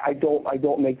again, I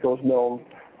don't make those known,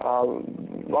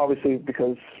 obviously,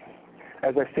 because,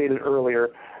 as I stated earlier,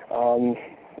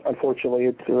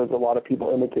 unfortunately, there's a lot of people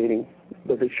imitating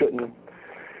that they shouldn't.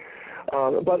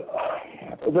 But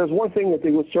there's one thing that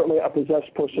they would certainly, a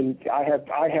possessed person I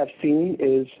have seen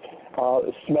is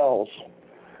smells.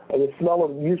 The smell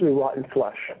of usually rotten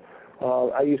flesh.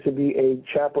 I used to be a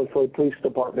chaplain for a police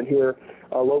department here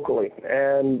locally,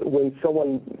 and when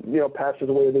someone passes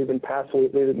away, they've been passed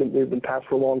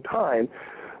for a long time.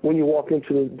 When you walk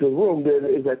into the room, there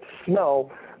is that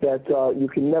smell that you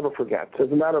can never forget.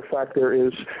 As a matter of fact, there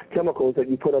is chemicals that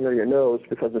you put under your nose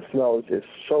because the smell is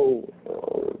so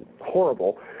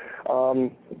horrible.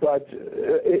 But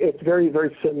it's very,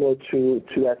 very similar to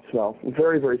that smell.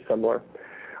 Very, very similar.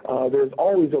 There's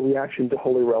always a reaction to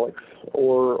holy relics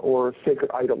or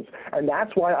sacred items. And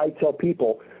that's why I tell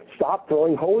people, stop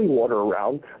throwing holy water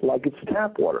around like it's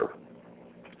tap water.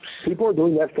 People are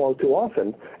doing that far too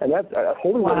often. And that's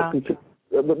holy water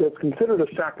is considered a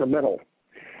sacramental.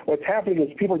 What's happening is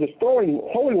people are just throwing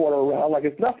holy water around like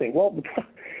it's nothing. Well,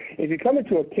 if you come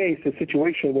into a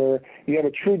situation where you have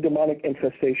a true demonic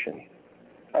infestation,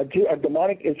 a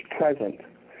demonic is present,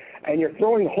 and you're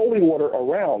throwing holy water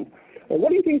around, well, what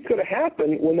do you think is going to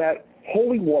happen when that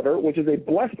holy water, which is a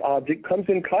blessed object, comes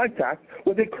in contact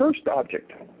with a cursed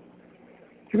object?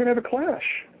 You're going to have a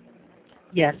clash.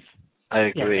 Yes. I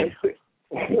agree. Yes.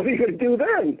 What are you going to do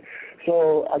then?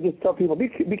 So I just tell people, be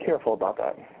careful about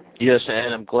that. Yes,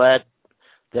 and I'm glad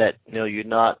that you're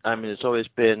not. I mean, it's always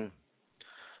been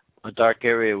a dark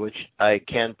area, which I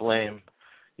can't blame.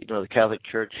 The Catholic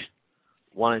Church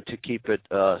wanting to keep it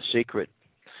secret,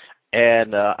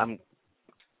 and I'm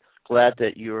glad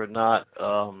that you're not,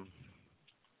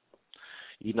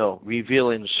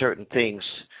 revealing certain things.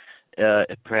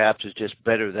 Perhaps it's just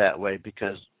better that way,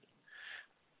 because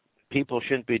people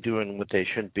shouldn't be doing what they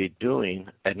shouldn't be doing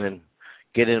and then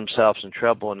getting themselves in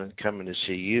trouble and then coming to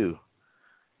see you.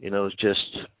 It's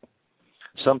just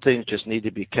some things just need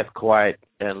to be kept quiet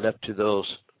and left to those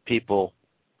people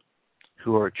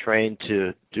who are trained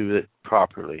to do it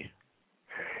properly.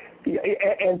 Yeah,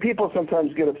 and people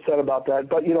sometimes get upset about that,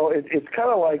 but it's kind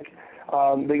of like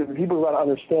the people got to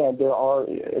understand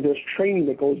there's training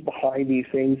that goes behind these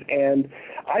things. And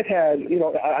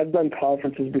I've done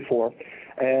conferences before,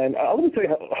 and let me tell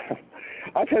you,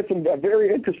 I've had some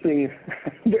very interesting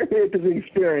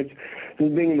experience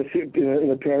being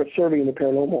serving in the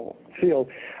paranormal field.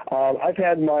 I've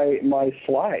had my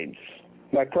slides,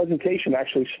 my presentation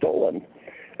actually stolen,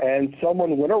 and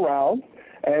someone went around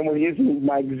and were using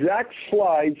my exact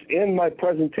slides in my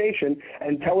presentation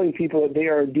and telling people that they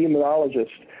are a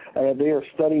demonologist and that they are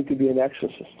studying to be an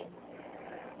exorcist.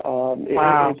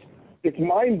 Wow. It's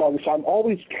mind-boggling, so I'm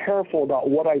always careful about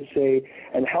what I say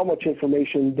and how much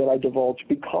information that I divulge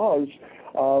because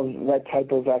of that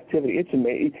type of activity. It's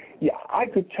amazing. Yeah, I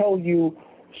could tell you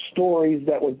stories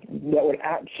that would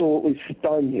absolutely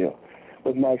stun you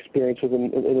with my experiences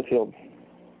in the field.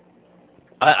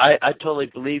 I totally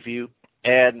believe you,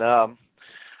 and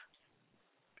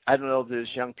I don't know if there's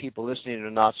young people listening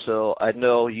or not, so I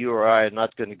know you or I are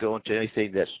not going to go into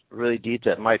anything that's really deep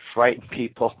that might frighten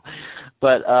people,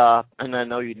 but and I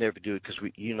know you never do it because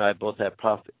you and I both have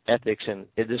profit ethics, and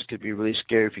this could be really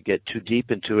scary if you get too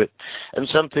deep into it. And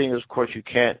some things, of course, you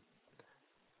can't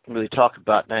really talk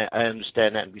about, and I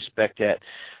understand that and respect that.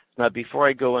 Now, before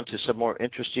I go into some more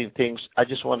interesting things, I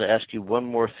just want to ask you one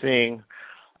more thing.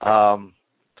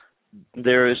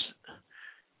 There is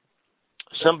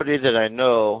somebody that I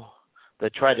know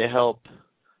that tried to help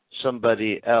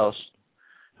somebody else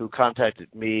who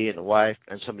contacted me and a wife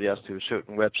and somebody else through a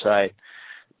certain website,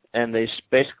 and they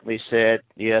basically said,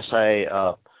 yes,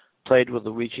 I played with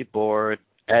the Ouija board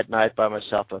at night by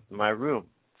myself up in my room.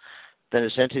 Then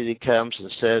this entity comes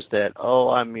and says that, oh,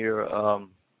 I'm your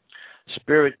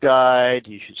spirit guide,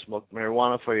 you should smoke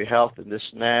marijuana for your health and this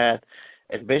and that,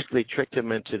 and basically tricked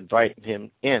him into inviting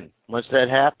him in. Once that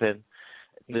happened,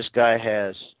 this guy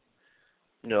has,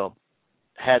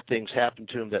 had things happen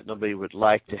to him that nobody would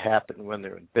like to happen when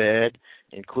they're in bed,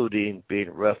 including being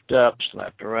roughed up,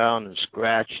 slapped around, and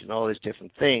scratched, and all these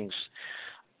different things.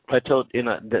 I told,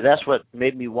 that's what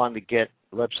made me want to get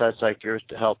websites like yours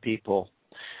to help people.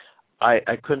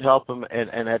 I couldn't help him,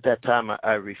 and at that time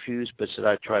I refused, but said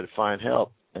I'd try to find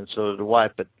help, and so did the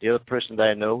wife. But the other person that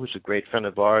I know, who's a great friend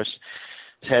of ours,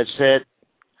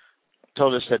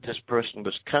 told us that this person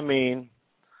was coming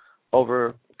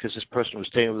over because this person was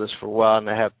staying with us for a while, and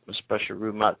I have a special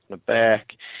room out in the back,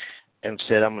 and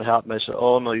said, I'm going to help him. I said,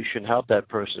 oh, no, you shouldn't help that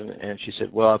person. And she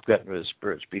said, well, I've gotten rid of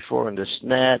spirits before and this and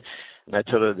that. And I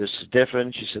told her this is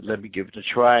different. She said, let me give it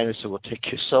a try. And I said, well, take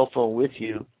your cell phone with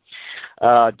you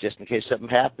just in case something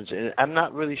happens. And I'm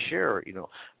not really sure,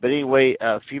 But anyway,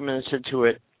 a few minutes into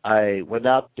it, I went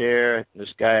out there. And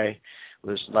this guy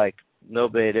was like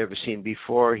nobody had ever seen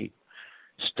before. He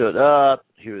stood up.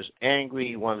 He was angry.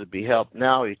 He wanted to be helped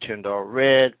now. He turned all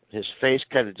red. His face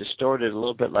kind of distorted a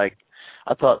little bit, like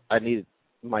I thought I needed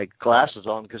my glasses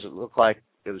on because it looked like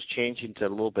it was changing to a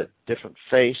little bit different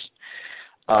face.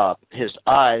 His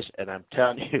eyes, and I'm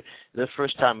telling you, the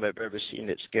first time I've ever seen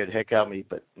it scared the heck out of me,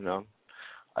 but,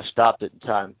 I stopped it in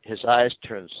time. His eyes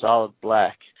turned solid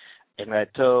black, and I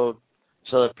told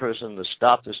this other person to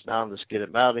stop this now and let's get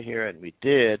him out of here, and we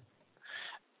did.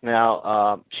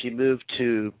 Now, she moved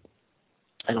to,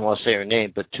 I don't want to say her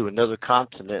name, but to another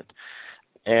continent,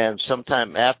 and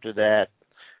sometime after that,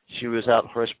 she was out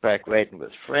horseback riding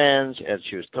with friends, and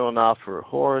she was thrown off her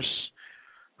horse.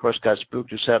 Horse got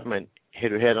spooked or something and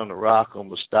hit her head on a rock,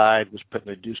 almost died, was put in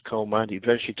a induced coma, and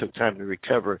eventually took time to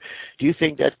recover. Do you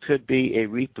think that could be a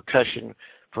repercussion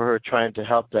for her trying to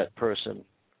help that person?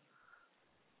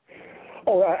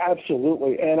 Oh,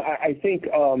 absolutely. And I think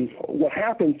what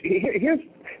happens,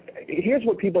 here's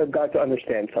what people have got to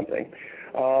understand something.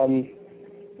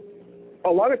 A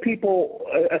lot of people,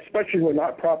 especially who are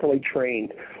not properly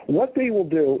trained, what they will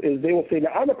do is they will say, now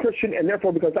I'm a Christian, and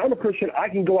therefore because I'm a Christian, I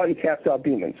can go out and cast out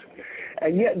demons.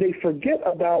 And yet they forget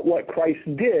about what Christ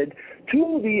did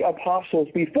to the apostles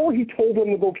before he told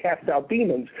them to go cast out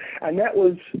demons, and that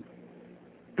was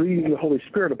breathing the Holy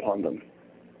Spirit upon them,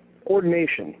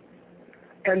 ordination.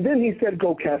 And then he said,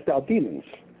 go cast out demons.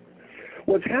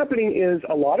 What's happening is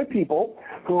a lot of people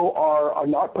who are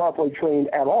not properly trained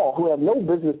at all, who have no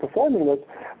business performing this,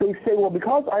 they say, well,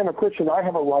 because I'm a Christian, I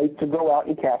have a right to go out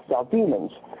and cast out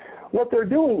demons. What they're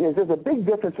doing is there's a big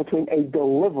difference between a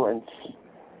deliverance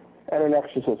and an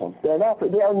exorcism. They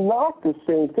are not the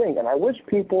same thing, and I wish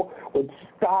people would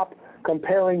stop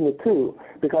comparing the two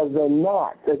because they're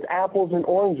not. It's apples and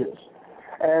oranges.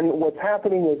 And what's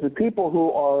happening is the people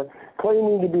who are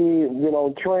claiming to be,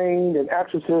 trained and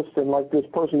exorcists, and like this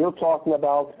person you're talking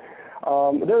about,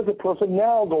 there's a person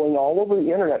now going all over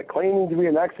the internet claiming to be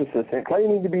an exorcist and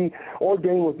claiming to be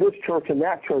ordained with this church and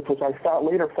that church, which I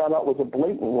later found out was a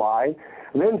blatant lie.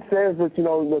 And then says that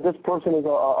that this person is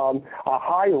a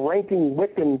high-ranking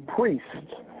Wiccan priest,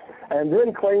 and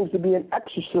then claims to be an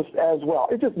exorcist as well.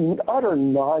 It's just utter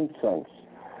nonsense.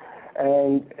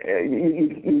 And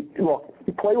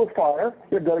you play with fire,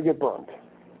 you're going to get burned.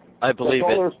 I believe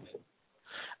it.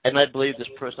 And I believe this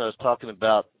person I was talking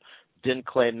about didn't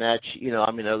claim that.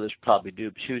 Others probably do,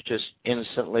 but she was just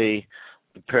innocently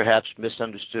perhaps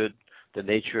misunderstood the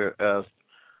nature of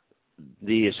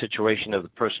the situation of the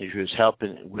person she was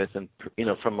helping with, and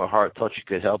from her heart thought she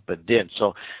could help but didn't.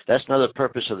 So that's another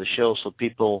purpose of the show. So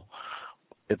people,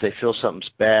 if they feel something's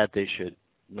bad, they should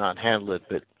not handle it,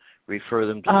 but refer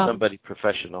them to somebody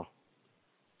professional.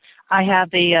 I have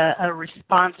a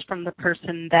response from the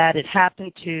person that it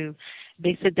happened to.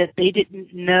 They said that they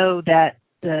didn't know that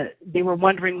they were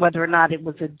wondering whether or not it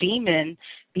was a demon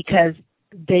because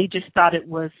they just thought it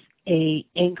was a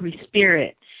angry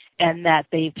spirit, and that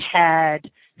they've had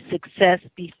success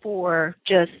before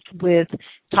just with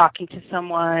talking to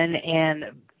someone and,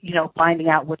 finding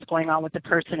out what's going on with the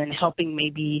person and helping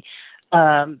maybe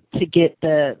to get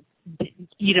to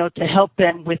help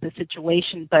them with the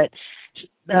situation. But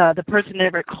the person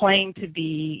never claimed to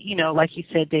be, like you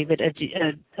said, David,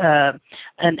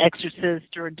 an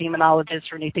exorcist or a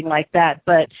demonologist or anything like that.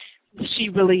 But she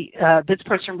really, this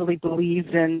person really believes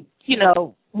in,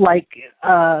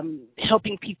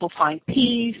 helping people find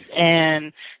peace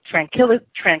and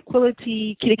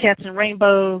tranquility, kitty cats and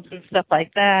rainbows and stuff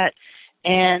like that.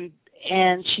 And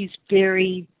she's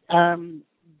very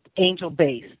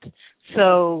angel-based.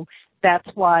 So that's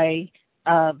why,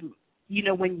 when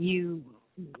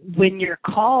you're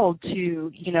called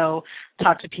to,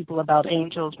 talk to people about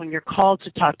angels, when you're called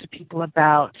to talk to people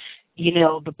about,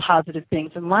 the positive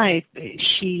things in life,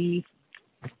 she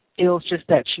feels just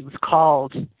that she was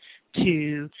called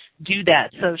to do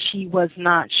that. So she was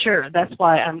not sure. That's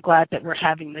why I'm glad that we're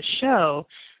having the show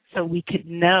so we could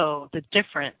know the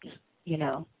difference,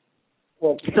 Well,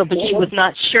 but she was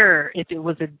not sure if it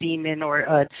was a demon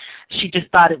or she just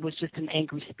thought it was just an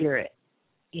angry spirit.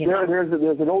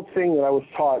 There's an old thing that I was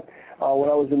taught when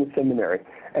I was in the seminary,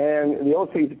 and the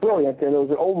old thing is brilliant. And there was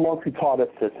an old monk who taught us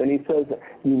this, and he says,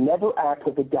 "You never act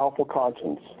with a doubtful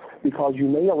conscience, because you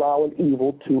may allow an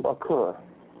evil to occur."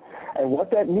 And what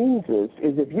that means is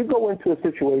if you go into a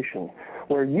situation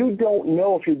where you don't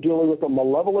know if you're dealing with a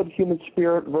malevolent human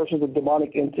spirit versus a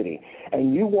demonic entity,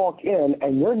 and you walk in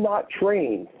and you're not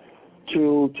trained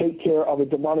to take care of a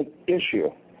demonic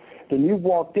issue, then you've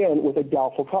walked in with a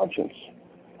doubtful conscience.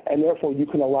 And therefore you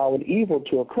can allow an evil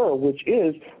to occur, which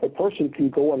is a person can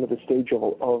go under the stage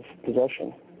of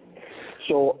possession.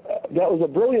 So that was a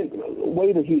brilliant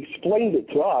way that he explained it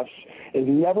to us, is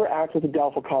never act with a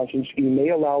doubtful conscience. You may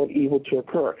allow an evil to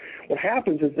occur. What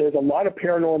happens is there's a lot of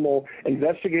paranormal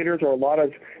investigators or a lot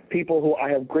of people who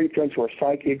I have great friends who are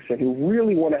psychics and who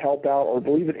really want to help out or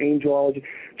believe in angelology,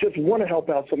 just want to help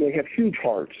out. So they have huge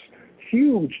hearts,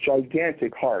 huge,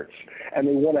 gigantic hearts, and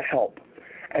they want to help.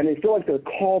 And they feel like they're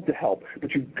called to help,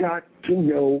 but you've got to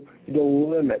know the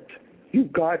limit.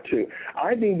 You've got to.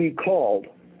 I may be called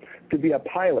to be a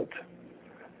pilot,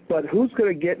 but who's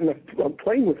going to get in a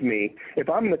plane with me if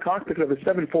I'm in the cockpit of a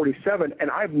 747 and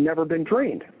I've never been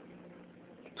trained?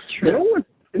 True.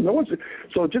 No one's.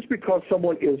 So just because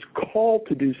someone is called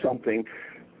to do something,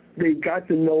 they've got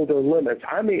to know their limits.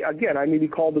 I may be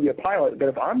called to be a pilot, but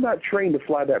if I'm not trained to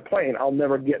fly that plane, I'll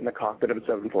never get in the cockpit of a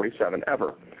 747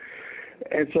 ever.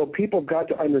 And so people got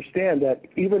to understand that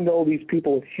even though these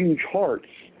people with huge hearts,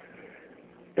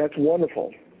 that's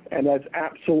wonderful, and that's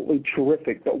absolutely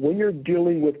terrific. But when you're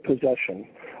dealing with possession,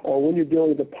 or when you're dealing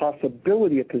with the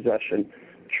possibility of possession,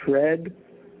 tread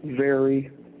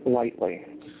very lightly.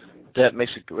 That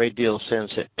makes a great deal of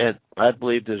sense. And I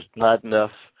believe there's not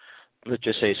enough, let's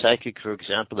just say psychics, for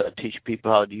example, that teach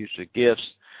people how to use their gifts.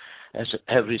 As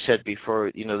we said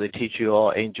before, they teach you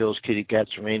all angels, kitty cats,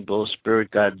 rainbows,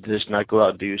 spirit guide, this, not go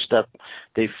out and do your stuff.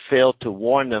 They fail to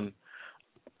warn them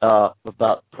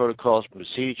about protocols,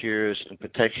 procedures, and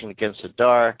protection against the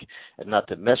dark, and not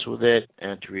to mess with it,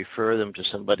 and to refer them to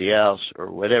somebody else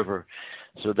or whatever.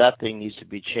 So that thing needs to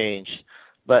be changed.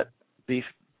 But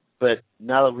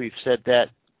now that we've said that,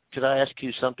 could I ask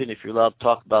you something, if you're allowed to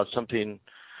talk about something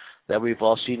that we've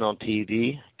all seen on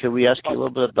TV? Could we ask you a little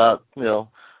bit about,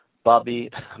 Bobby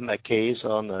McKay's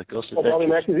on the Ghost Adventures? Bobby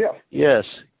McKay, yeah. Yes.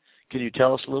 Can you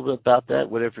tell us a little bit about that,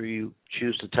 whatever you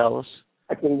choose to tell us?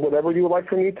 Whatever you would like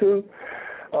for me to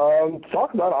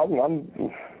talk about, I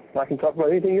can talk about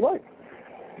anything you like.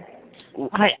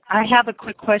 I have a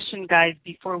quick question, guys,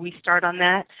 before we start on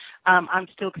that. I'm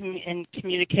still in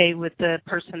communicate with the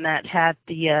person that had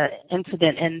the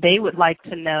incident, and they would like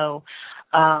to know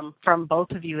from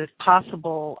both of you, if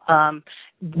possible,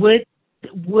 would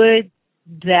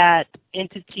that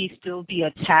entity still be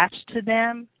attached to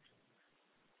them?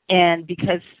 And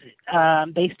because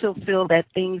they still feel that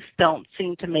things don't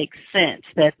seem to make sense,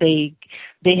 that they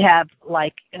have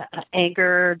like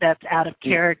anger that's out of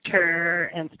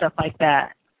character and stuff like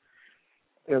that.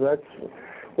 Yeah,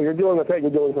 when you're dealing with that,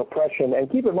 you're dealing with oppression. And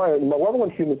keep in mind,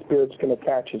 malevolent human spirits can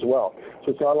attach as well.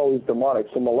 So it's not always demonic.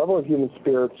 So malevolent human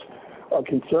spirits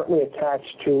can certainly attach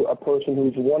to a person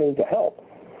who's wanting to help,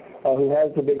 who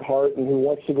has the big heart and who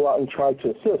wants to go out and try to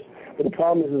assist. But the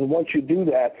problem is once you do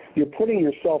that, you're putting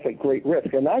yourself at great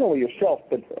risk, and not only yourself,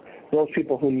 but those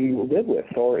people whom you live with,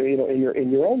 or in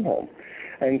your own home.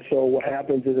 And so what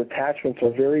happens is attachments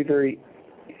are very, very,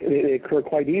 they occur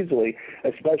quite easily,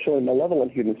 especially in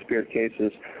malevolent human spirit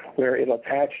cases, where it'll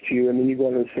attach to you, and then you go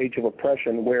into the stage of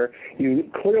oppression, where you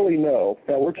clearly know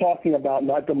that we're talking about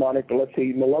not demonic, but let's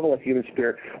say malevolent human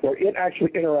spirit, where it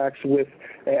actually interacts with,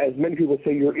 as many people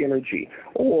say, your energy,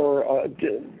 or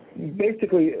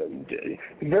basically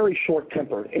very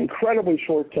short-tempered, incredibly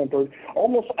short-tempered,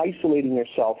 almost isolating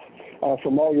yourself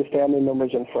from all your family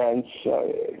members and friends,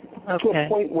 to a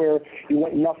point where you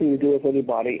want nothing to do with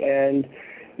anybody, and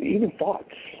even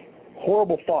thoughts,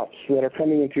 horrible thoughts that are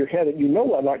coming into your head that you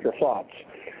know are not your thoughts.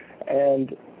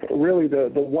 And really the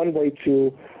one way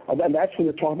to, and that's when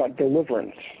you're talking about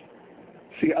deliverance.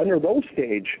 See, under those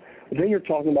stage, then you're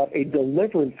talking about a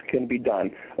deliverance can be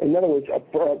done. In other words,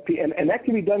 and that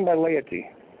can be done by laity,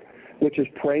 which is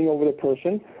praying over the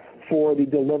person for the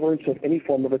deliverance of any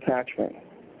form of attachment.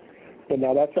 But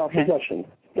now that's not possession.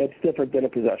 That's different than a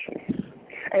possession.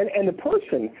 And the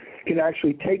person can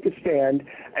actually take a stand,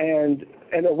 and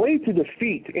a way to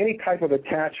defeat any type of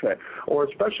attachment, or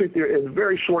especially if they're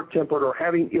very short-tempered or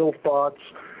having ill thoughts,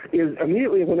 is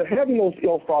immediately when they're having those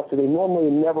ill thoughts that they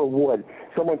normally never would.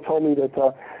 Someone told me that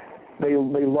they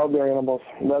love their animals,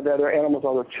 that their animals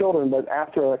are their children, but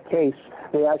after a case,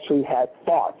 they actually had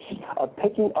thoughts of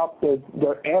picking up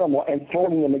their animal and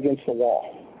throwing them against the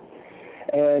wall.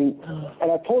 And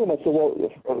I told them, I said, well,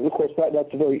 of course,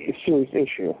 that's a very serious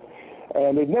issue.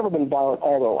 And they've never been violent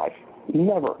all their life.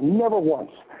 Never once.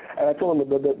 And I told them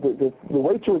that the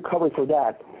way to recover for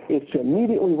that is to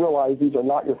immediately realize these are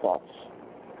not your thoughts,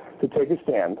 to take a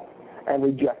stand and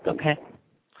reject them. Okay.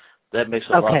 That makes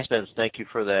a lot of sense. Thank you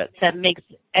for that. That makes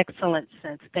excellent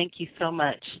sense. Thank you so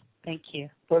much. Thank you.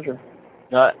 Pleasure.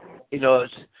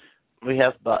 We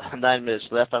have about 9 minutes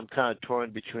left. I'm kind of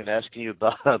torn between asking you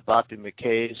about Bobby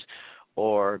McKay's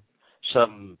or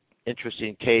some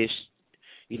interesting case,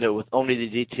 with only the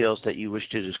details that you wish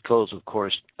to disclose, of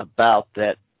course, about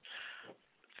that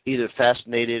either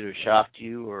fascinated or shocked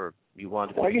you or you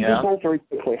wanted to I can do both very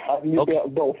quickly. I can do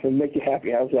both and make you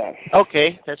happy. How's that?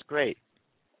 Okay, that's great.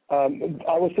 I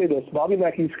will say this. Bobby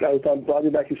Mackey's done Bobby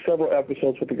Mackey's several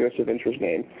episodes with the Aggressive Interest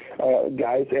Game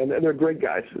guys, and they're great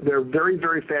guys. They're very,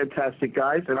 very fantastic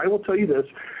guys. And I will tell you this,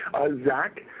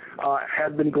 Zach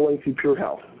had been going through pure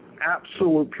hell,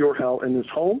 absolute pure hell in his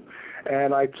home.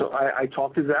 And I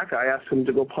talked to Zach. I asked him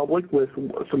to go public with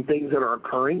some things that are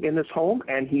occurring in his home,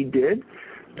 and he did,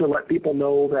 to let people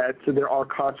know that there are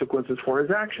consequences for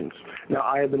his actions. Now,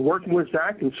 I have been working with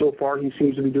Zach, and so far he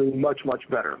seems to be doing much, much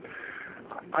better.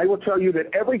 I will tell you that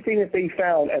everything that they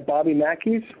found at Bobby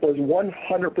Mackey's was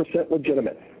 100%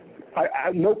 legitimate.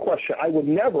 I no question. I would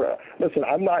never listen.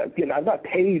 I'm not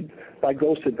paid by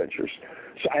Ghost Adventures,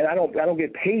 so I don't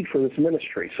get paid for this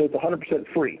ministry. So it's 100%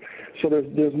 free. So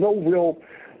there's no real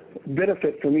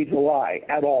benefit for me to lie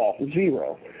at all,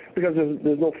 zero, because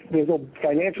there's no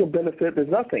financial benefit. There's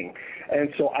nothing. And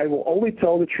so I will only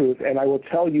tell the truth, and I will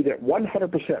tell you that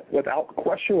 100%, without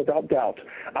question, without doubt,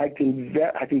 I can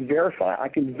verify, I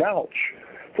can vouch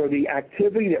for the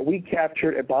activity that we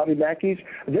captured at Bobby Mackey's.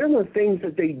 There were things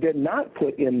that they did not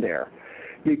put in there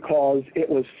because it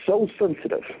was so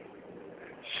sensitive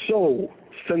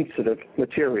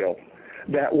material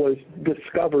that was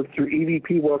discovered through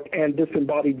EVP work and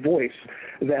disembodied voice,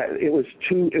 that it was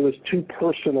too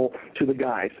personal to the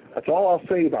guys. That's all I'll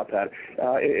say about that.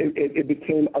 It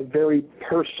became a very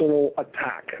personal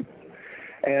attack,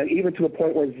 and even to the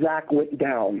point where Zach went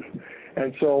down.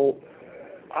 And so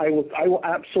I will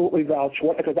absolutely vouch,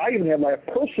 because I even have my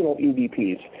personal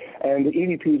EVPs, and the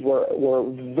EVPs were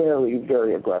very,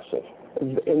 very aggressive,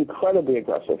 incredibly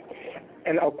aggressive.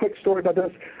 And a quick story about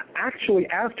this. Actually,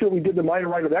 after we did the minor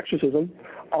rite of exorcism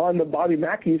on the Bobby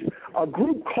Mackey's, a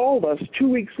group called us 2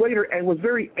 weeks later and was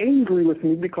very angry with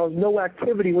me because no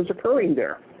activity was occurring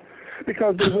there.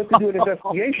 Because they went to do an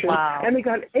investigation, and they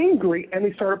got angry, and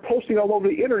they started posting all over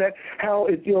the internet how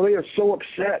they are so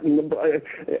upset. And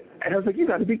I was like, you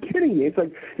got to be kidding me. It's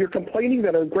like you're complaining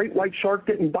that a great white shark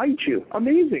didn't bite you.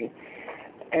 Amazing.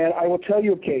 And I will tell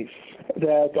you a case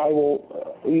that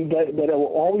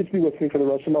will always be with me for the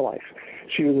rest of my life.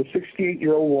 She was a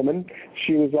 68-year-old woman.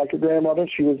 She was like a grandmother.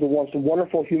 She was the most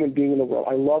wonderful human being in the world.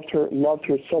 I loved her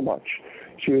so much.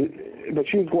 But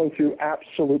she was going through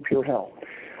absolute pure hell.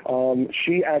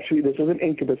 This was an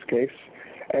incubus case,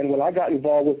 And when I got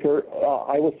involved with her,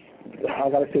 I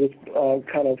got to say this,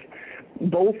 kind of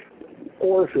both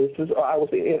orifices, I was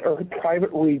in her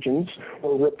private regions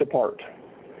were ripped apart.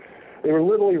 They were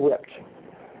literally ripped.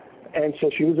 And so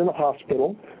she was in the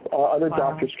hospital under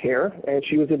doctor's care, and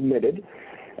she was admitted.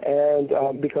 And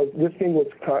because this thing was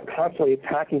constantly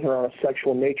attacking her on a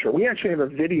sexual nature. We actually have a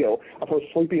video of her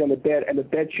sleeping on the bed, and the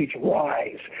bed sheets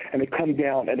rise, and they come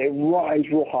down, and they rise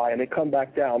real high, and they come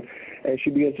back down, and she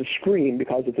begins to scream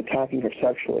because it's attacking her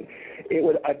sexually. It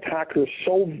would attack her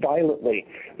so violently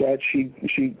that she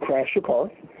crashed her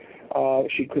car.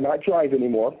 She could not drive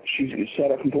anymore. She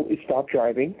said I completely stopped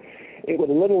driving. It would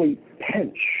literally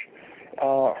pinch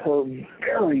her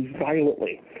very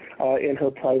violently in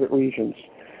her private regions.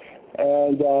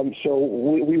 And so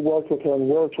we worked with her and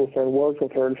worked with her and worked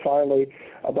with her, and finally,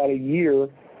 about a year,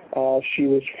 she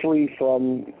was free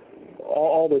from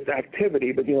all this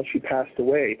activity, but, she passed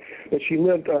away. But she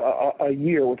lived a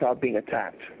year without being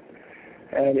attacked.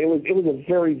 And it was a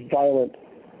very violent,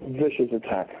 vicious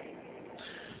attack.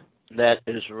 That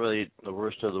is really the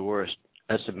worst of the worst.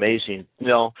 That's amazing.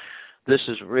 This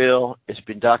is real. It's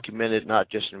been documented not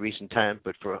just in recent time,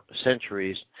 but for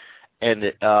centuries, and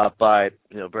by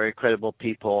very credible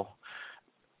people.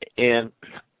 And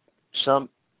some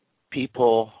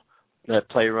people that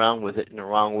play around with it in the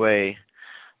wrong way,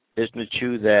 isn't it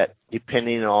true that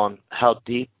depending on how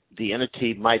deep the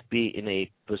entity might be in a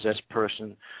possessed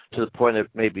person, to the point that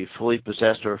it may be fully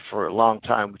possessed or for a long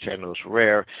time, which I know is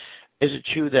rare, is it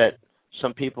true that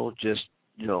some people just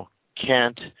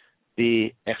can't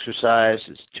be exercised,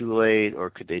 it's too late, or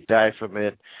could they die from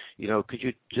it? Could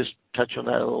you just touch on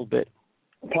that a little bit?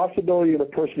 The possibility of a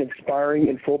person expiring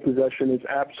in full possession is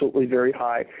absolutely very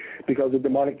high, because the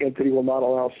demonic entity will not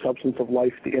allow substance of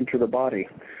life to enter the body,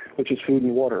 which is food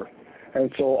and water.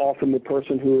 And so often the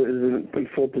person who is in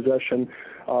full possession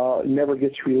never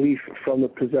gets relief from the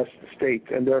possessed state,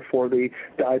 and therefore they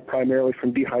die primarily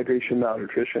from dehydration,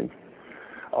 malnutrition.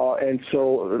 And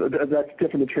so that's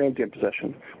different than transient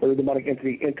possession, where the demonic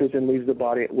entity enters and leaves the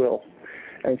body at will.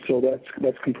 And so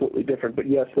that's completely different. But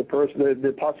yes, the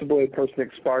possibility of a person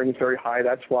expiring is very high.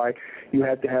 That's why you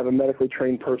have to have a medically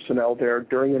trained personnel there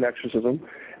during an exorcism,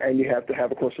 and you have to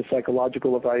have, of course, a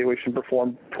psychological evaluation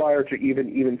performed prior to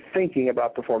even thinking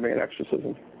about performing an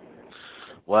exorcism.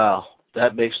 Wow,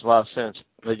 that makes a lot of sense.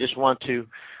 I just want to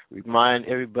remind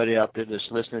everybody out there that's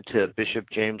listening to Bishop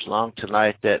James Long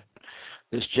tonight that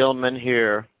this gentleman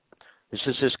here, this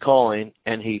is his calling,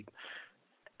 and he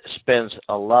spends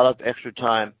a lot of extra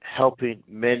time helping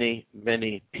many,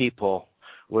 many people,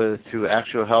 whether through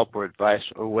actual help or advice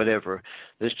or whatever.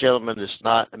 This gentleman is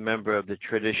not a member of the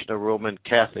traditional Roman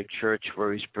Catholic Church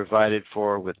where he's provided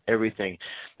for with everything.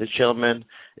 This gentleman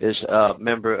is a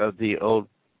member of the old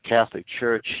Catholic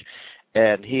Church,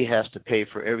 and he has to pay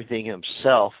for everything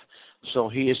himself. So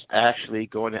he is actually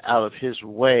going out of his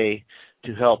way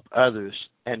to help others,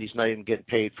 and he's not even getting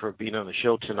paid for being on the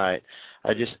show tonight.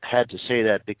 I just had to say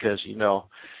that because,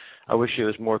 I wish there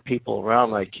was more people around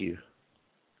like you.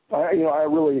 I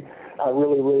really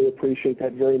appreciate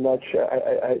that very much.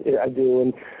 I do,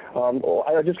 and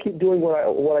I just keep doing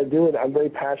what I do, and I'm very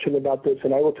passionate about this.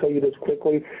 And I will tell you this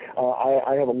quickly: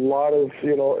 I have a lot of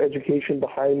education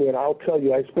behind me, and I'll tell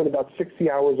you, I spend about 60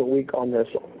 hours a week on this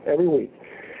every week.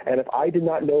 And if I did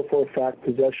not know for a fact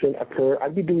possession occurred,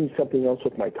 I'd be doing something else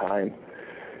with my time.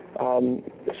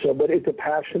 But it's a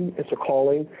passion, it's a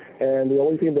calling, and the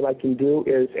only thing that I can do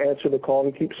is answer the call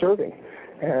and keep serving.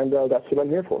 And that's what I'm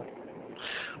here for.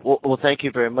 Well, thank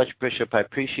you very much, Bishop. I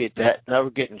appreciate that. Now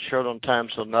we're getting short on time,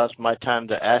 so now it's my time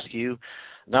to ask you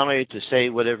not only to say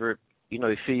whatever you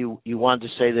feel you wanted to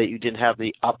say that you didn't have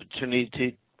the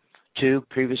opportunity to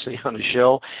previously on the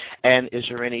show, and is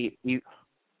there any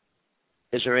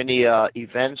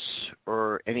events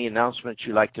or any announcements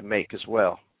you'd like to make as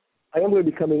well? I am going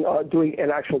to be doing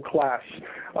an actual class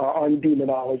on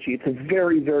demonology. It's a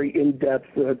very, very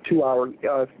in-depth 2-hour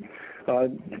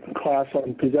class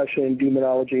on possession and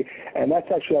demonology, and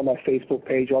that's actually on my Facebook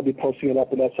page. I'll be posting it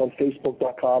up, and that's on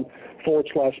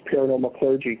facebook.com/paranormal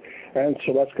clergy. And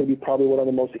so that's going to be probably one of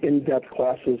the most in-depth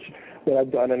classes that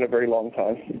I've done in a very long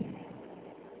time.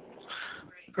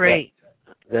 Great.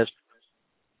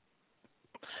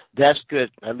 That's good.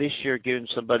 At least you're giving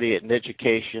somebody an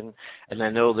education, and I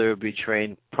know they'll be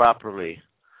trained properly.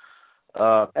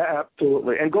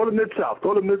 Absolutely. And go to Mid-South.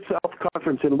 Go to Mid-South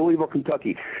Conference in Louisville,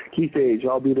 Kentucky. Keith Age.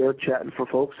 I'll be there chatting for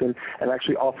folks and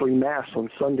actually offering Mass on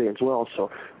Sunday as well.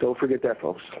 So don't forget that,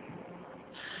 folks.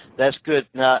 That's good.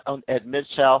 Now, at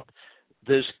Mid-South,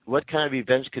 what kind of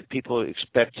events could people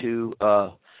expect to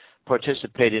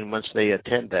participate in once they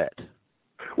attend that?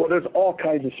 Well, there's all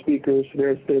kinds of speakers.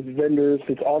 There's vendors.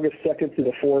 It's August 2nd to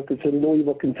the 4th. It's in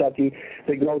Louisville, Kentucky.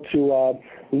 They go to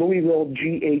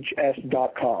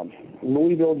LouisvilleGHS.com.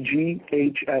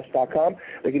 LouisvilleGHS.com.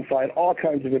 They can find all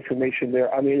kinds of information there.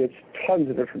 I mean, it's tons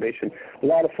of information. A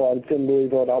lot of fun. It's in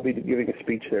Louisville, and I'll be giving a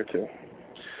speech there, too.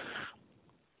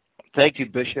 Thank you,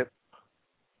 Bishop.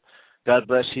 God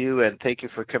bless you, and thank you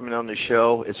for coming on the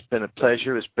show. It's been a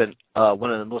pleasure. It's been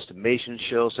one of the most amazing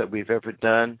shows that we've ever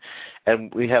done,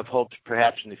 and we have hopes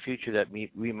perhaps in the future that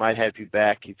we might have you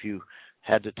back if you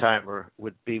had the time or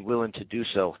would be willing to do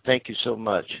so. Thank you so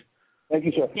much. Thank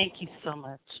you, sir. Thank you so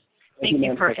much. Thank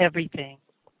you for everything.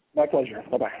 My pleasure.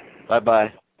 Bye-bye.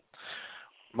 Bye-bye.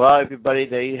 Well, everybody,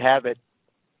 there you have it.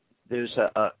 There's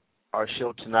our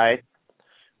show tonight.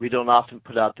 We don't often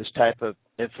put out this type of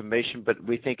information, but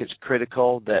we think it's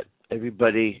critical that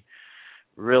everybody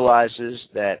realizes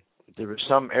that there are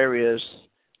some areas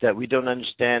that we don't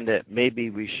understand that maybe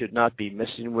we should not be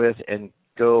messing with, and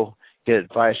go get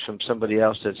advice from somebody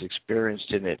else that's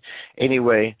experienced in it.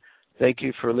 Anyway, thank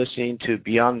you for listening to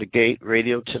Beyond the Gate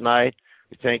Radio tonight.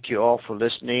 We thank you all for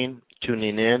listening,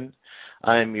 tuning in.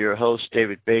 I'm your host,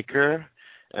 David Baker.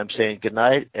 I'm saying good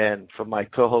night, and for my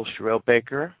co-host, Sherelle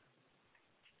Baker.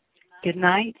 Good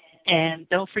night, and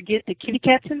don't forget the Kitty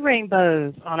Cats and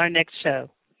Rainbows on our next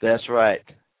show. That's right.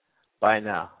 Bye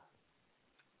now.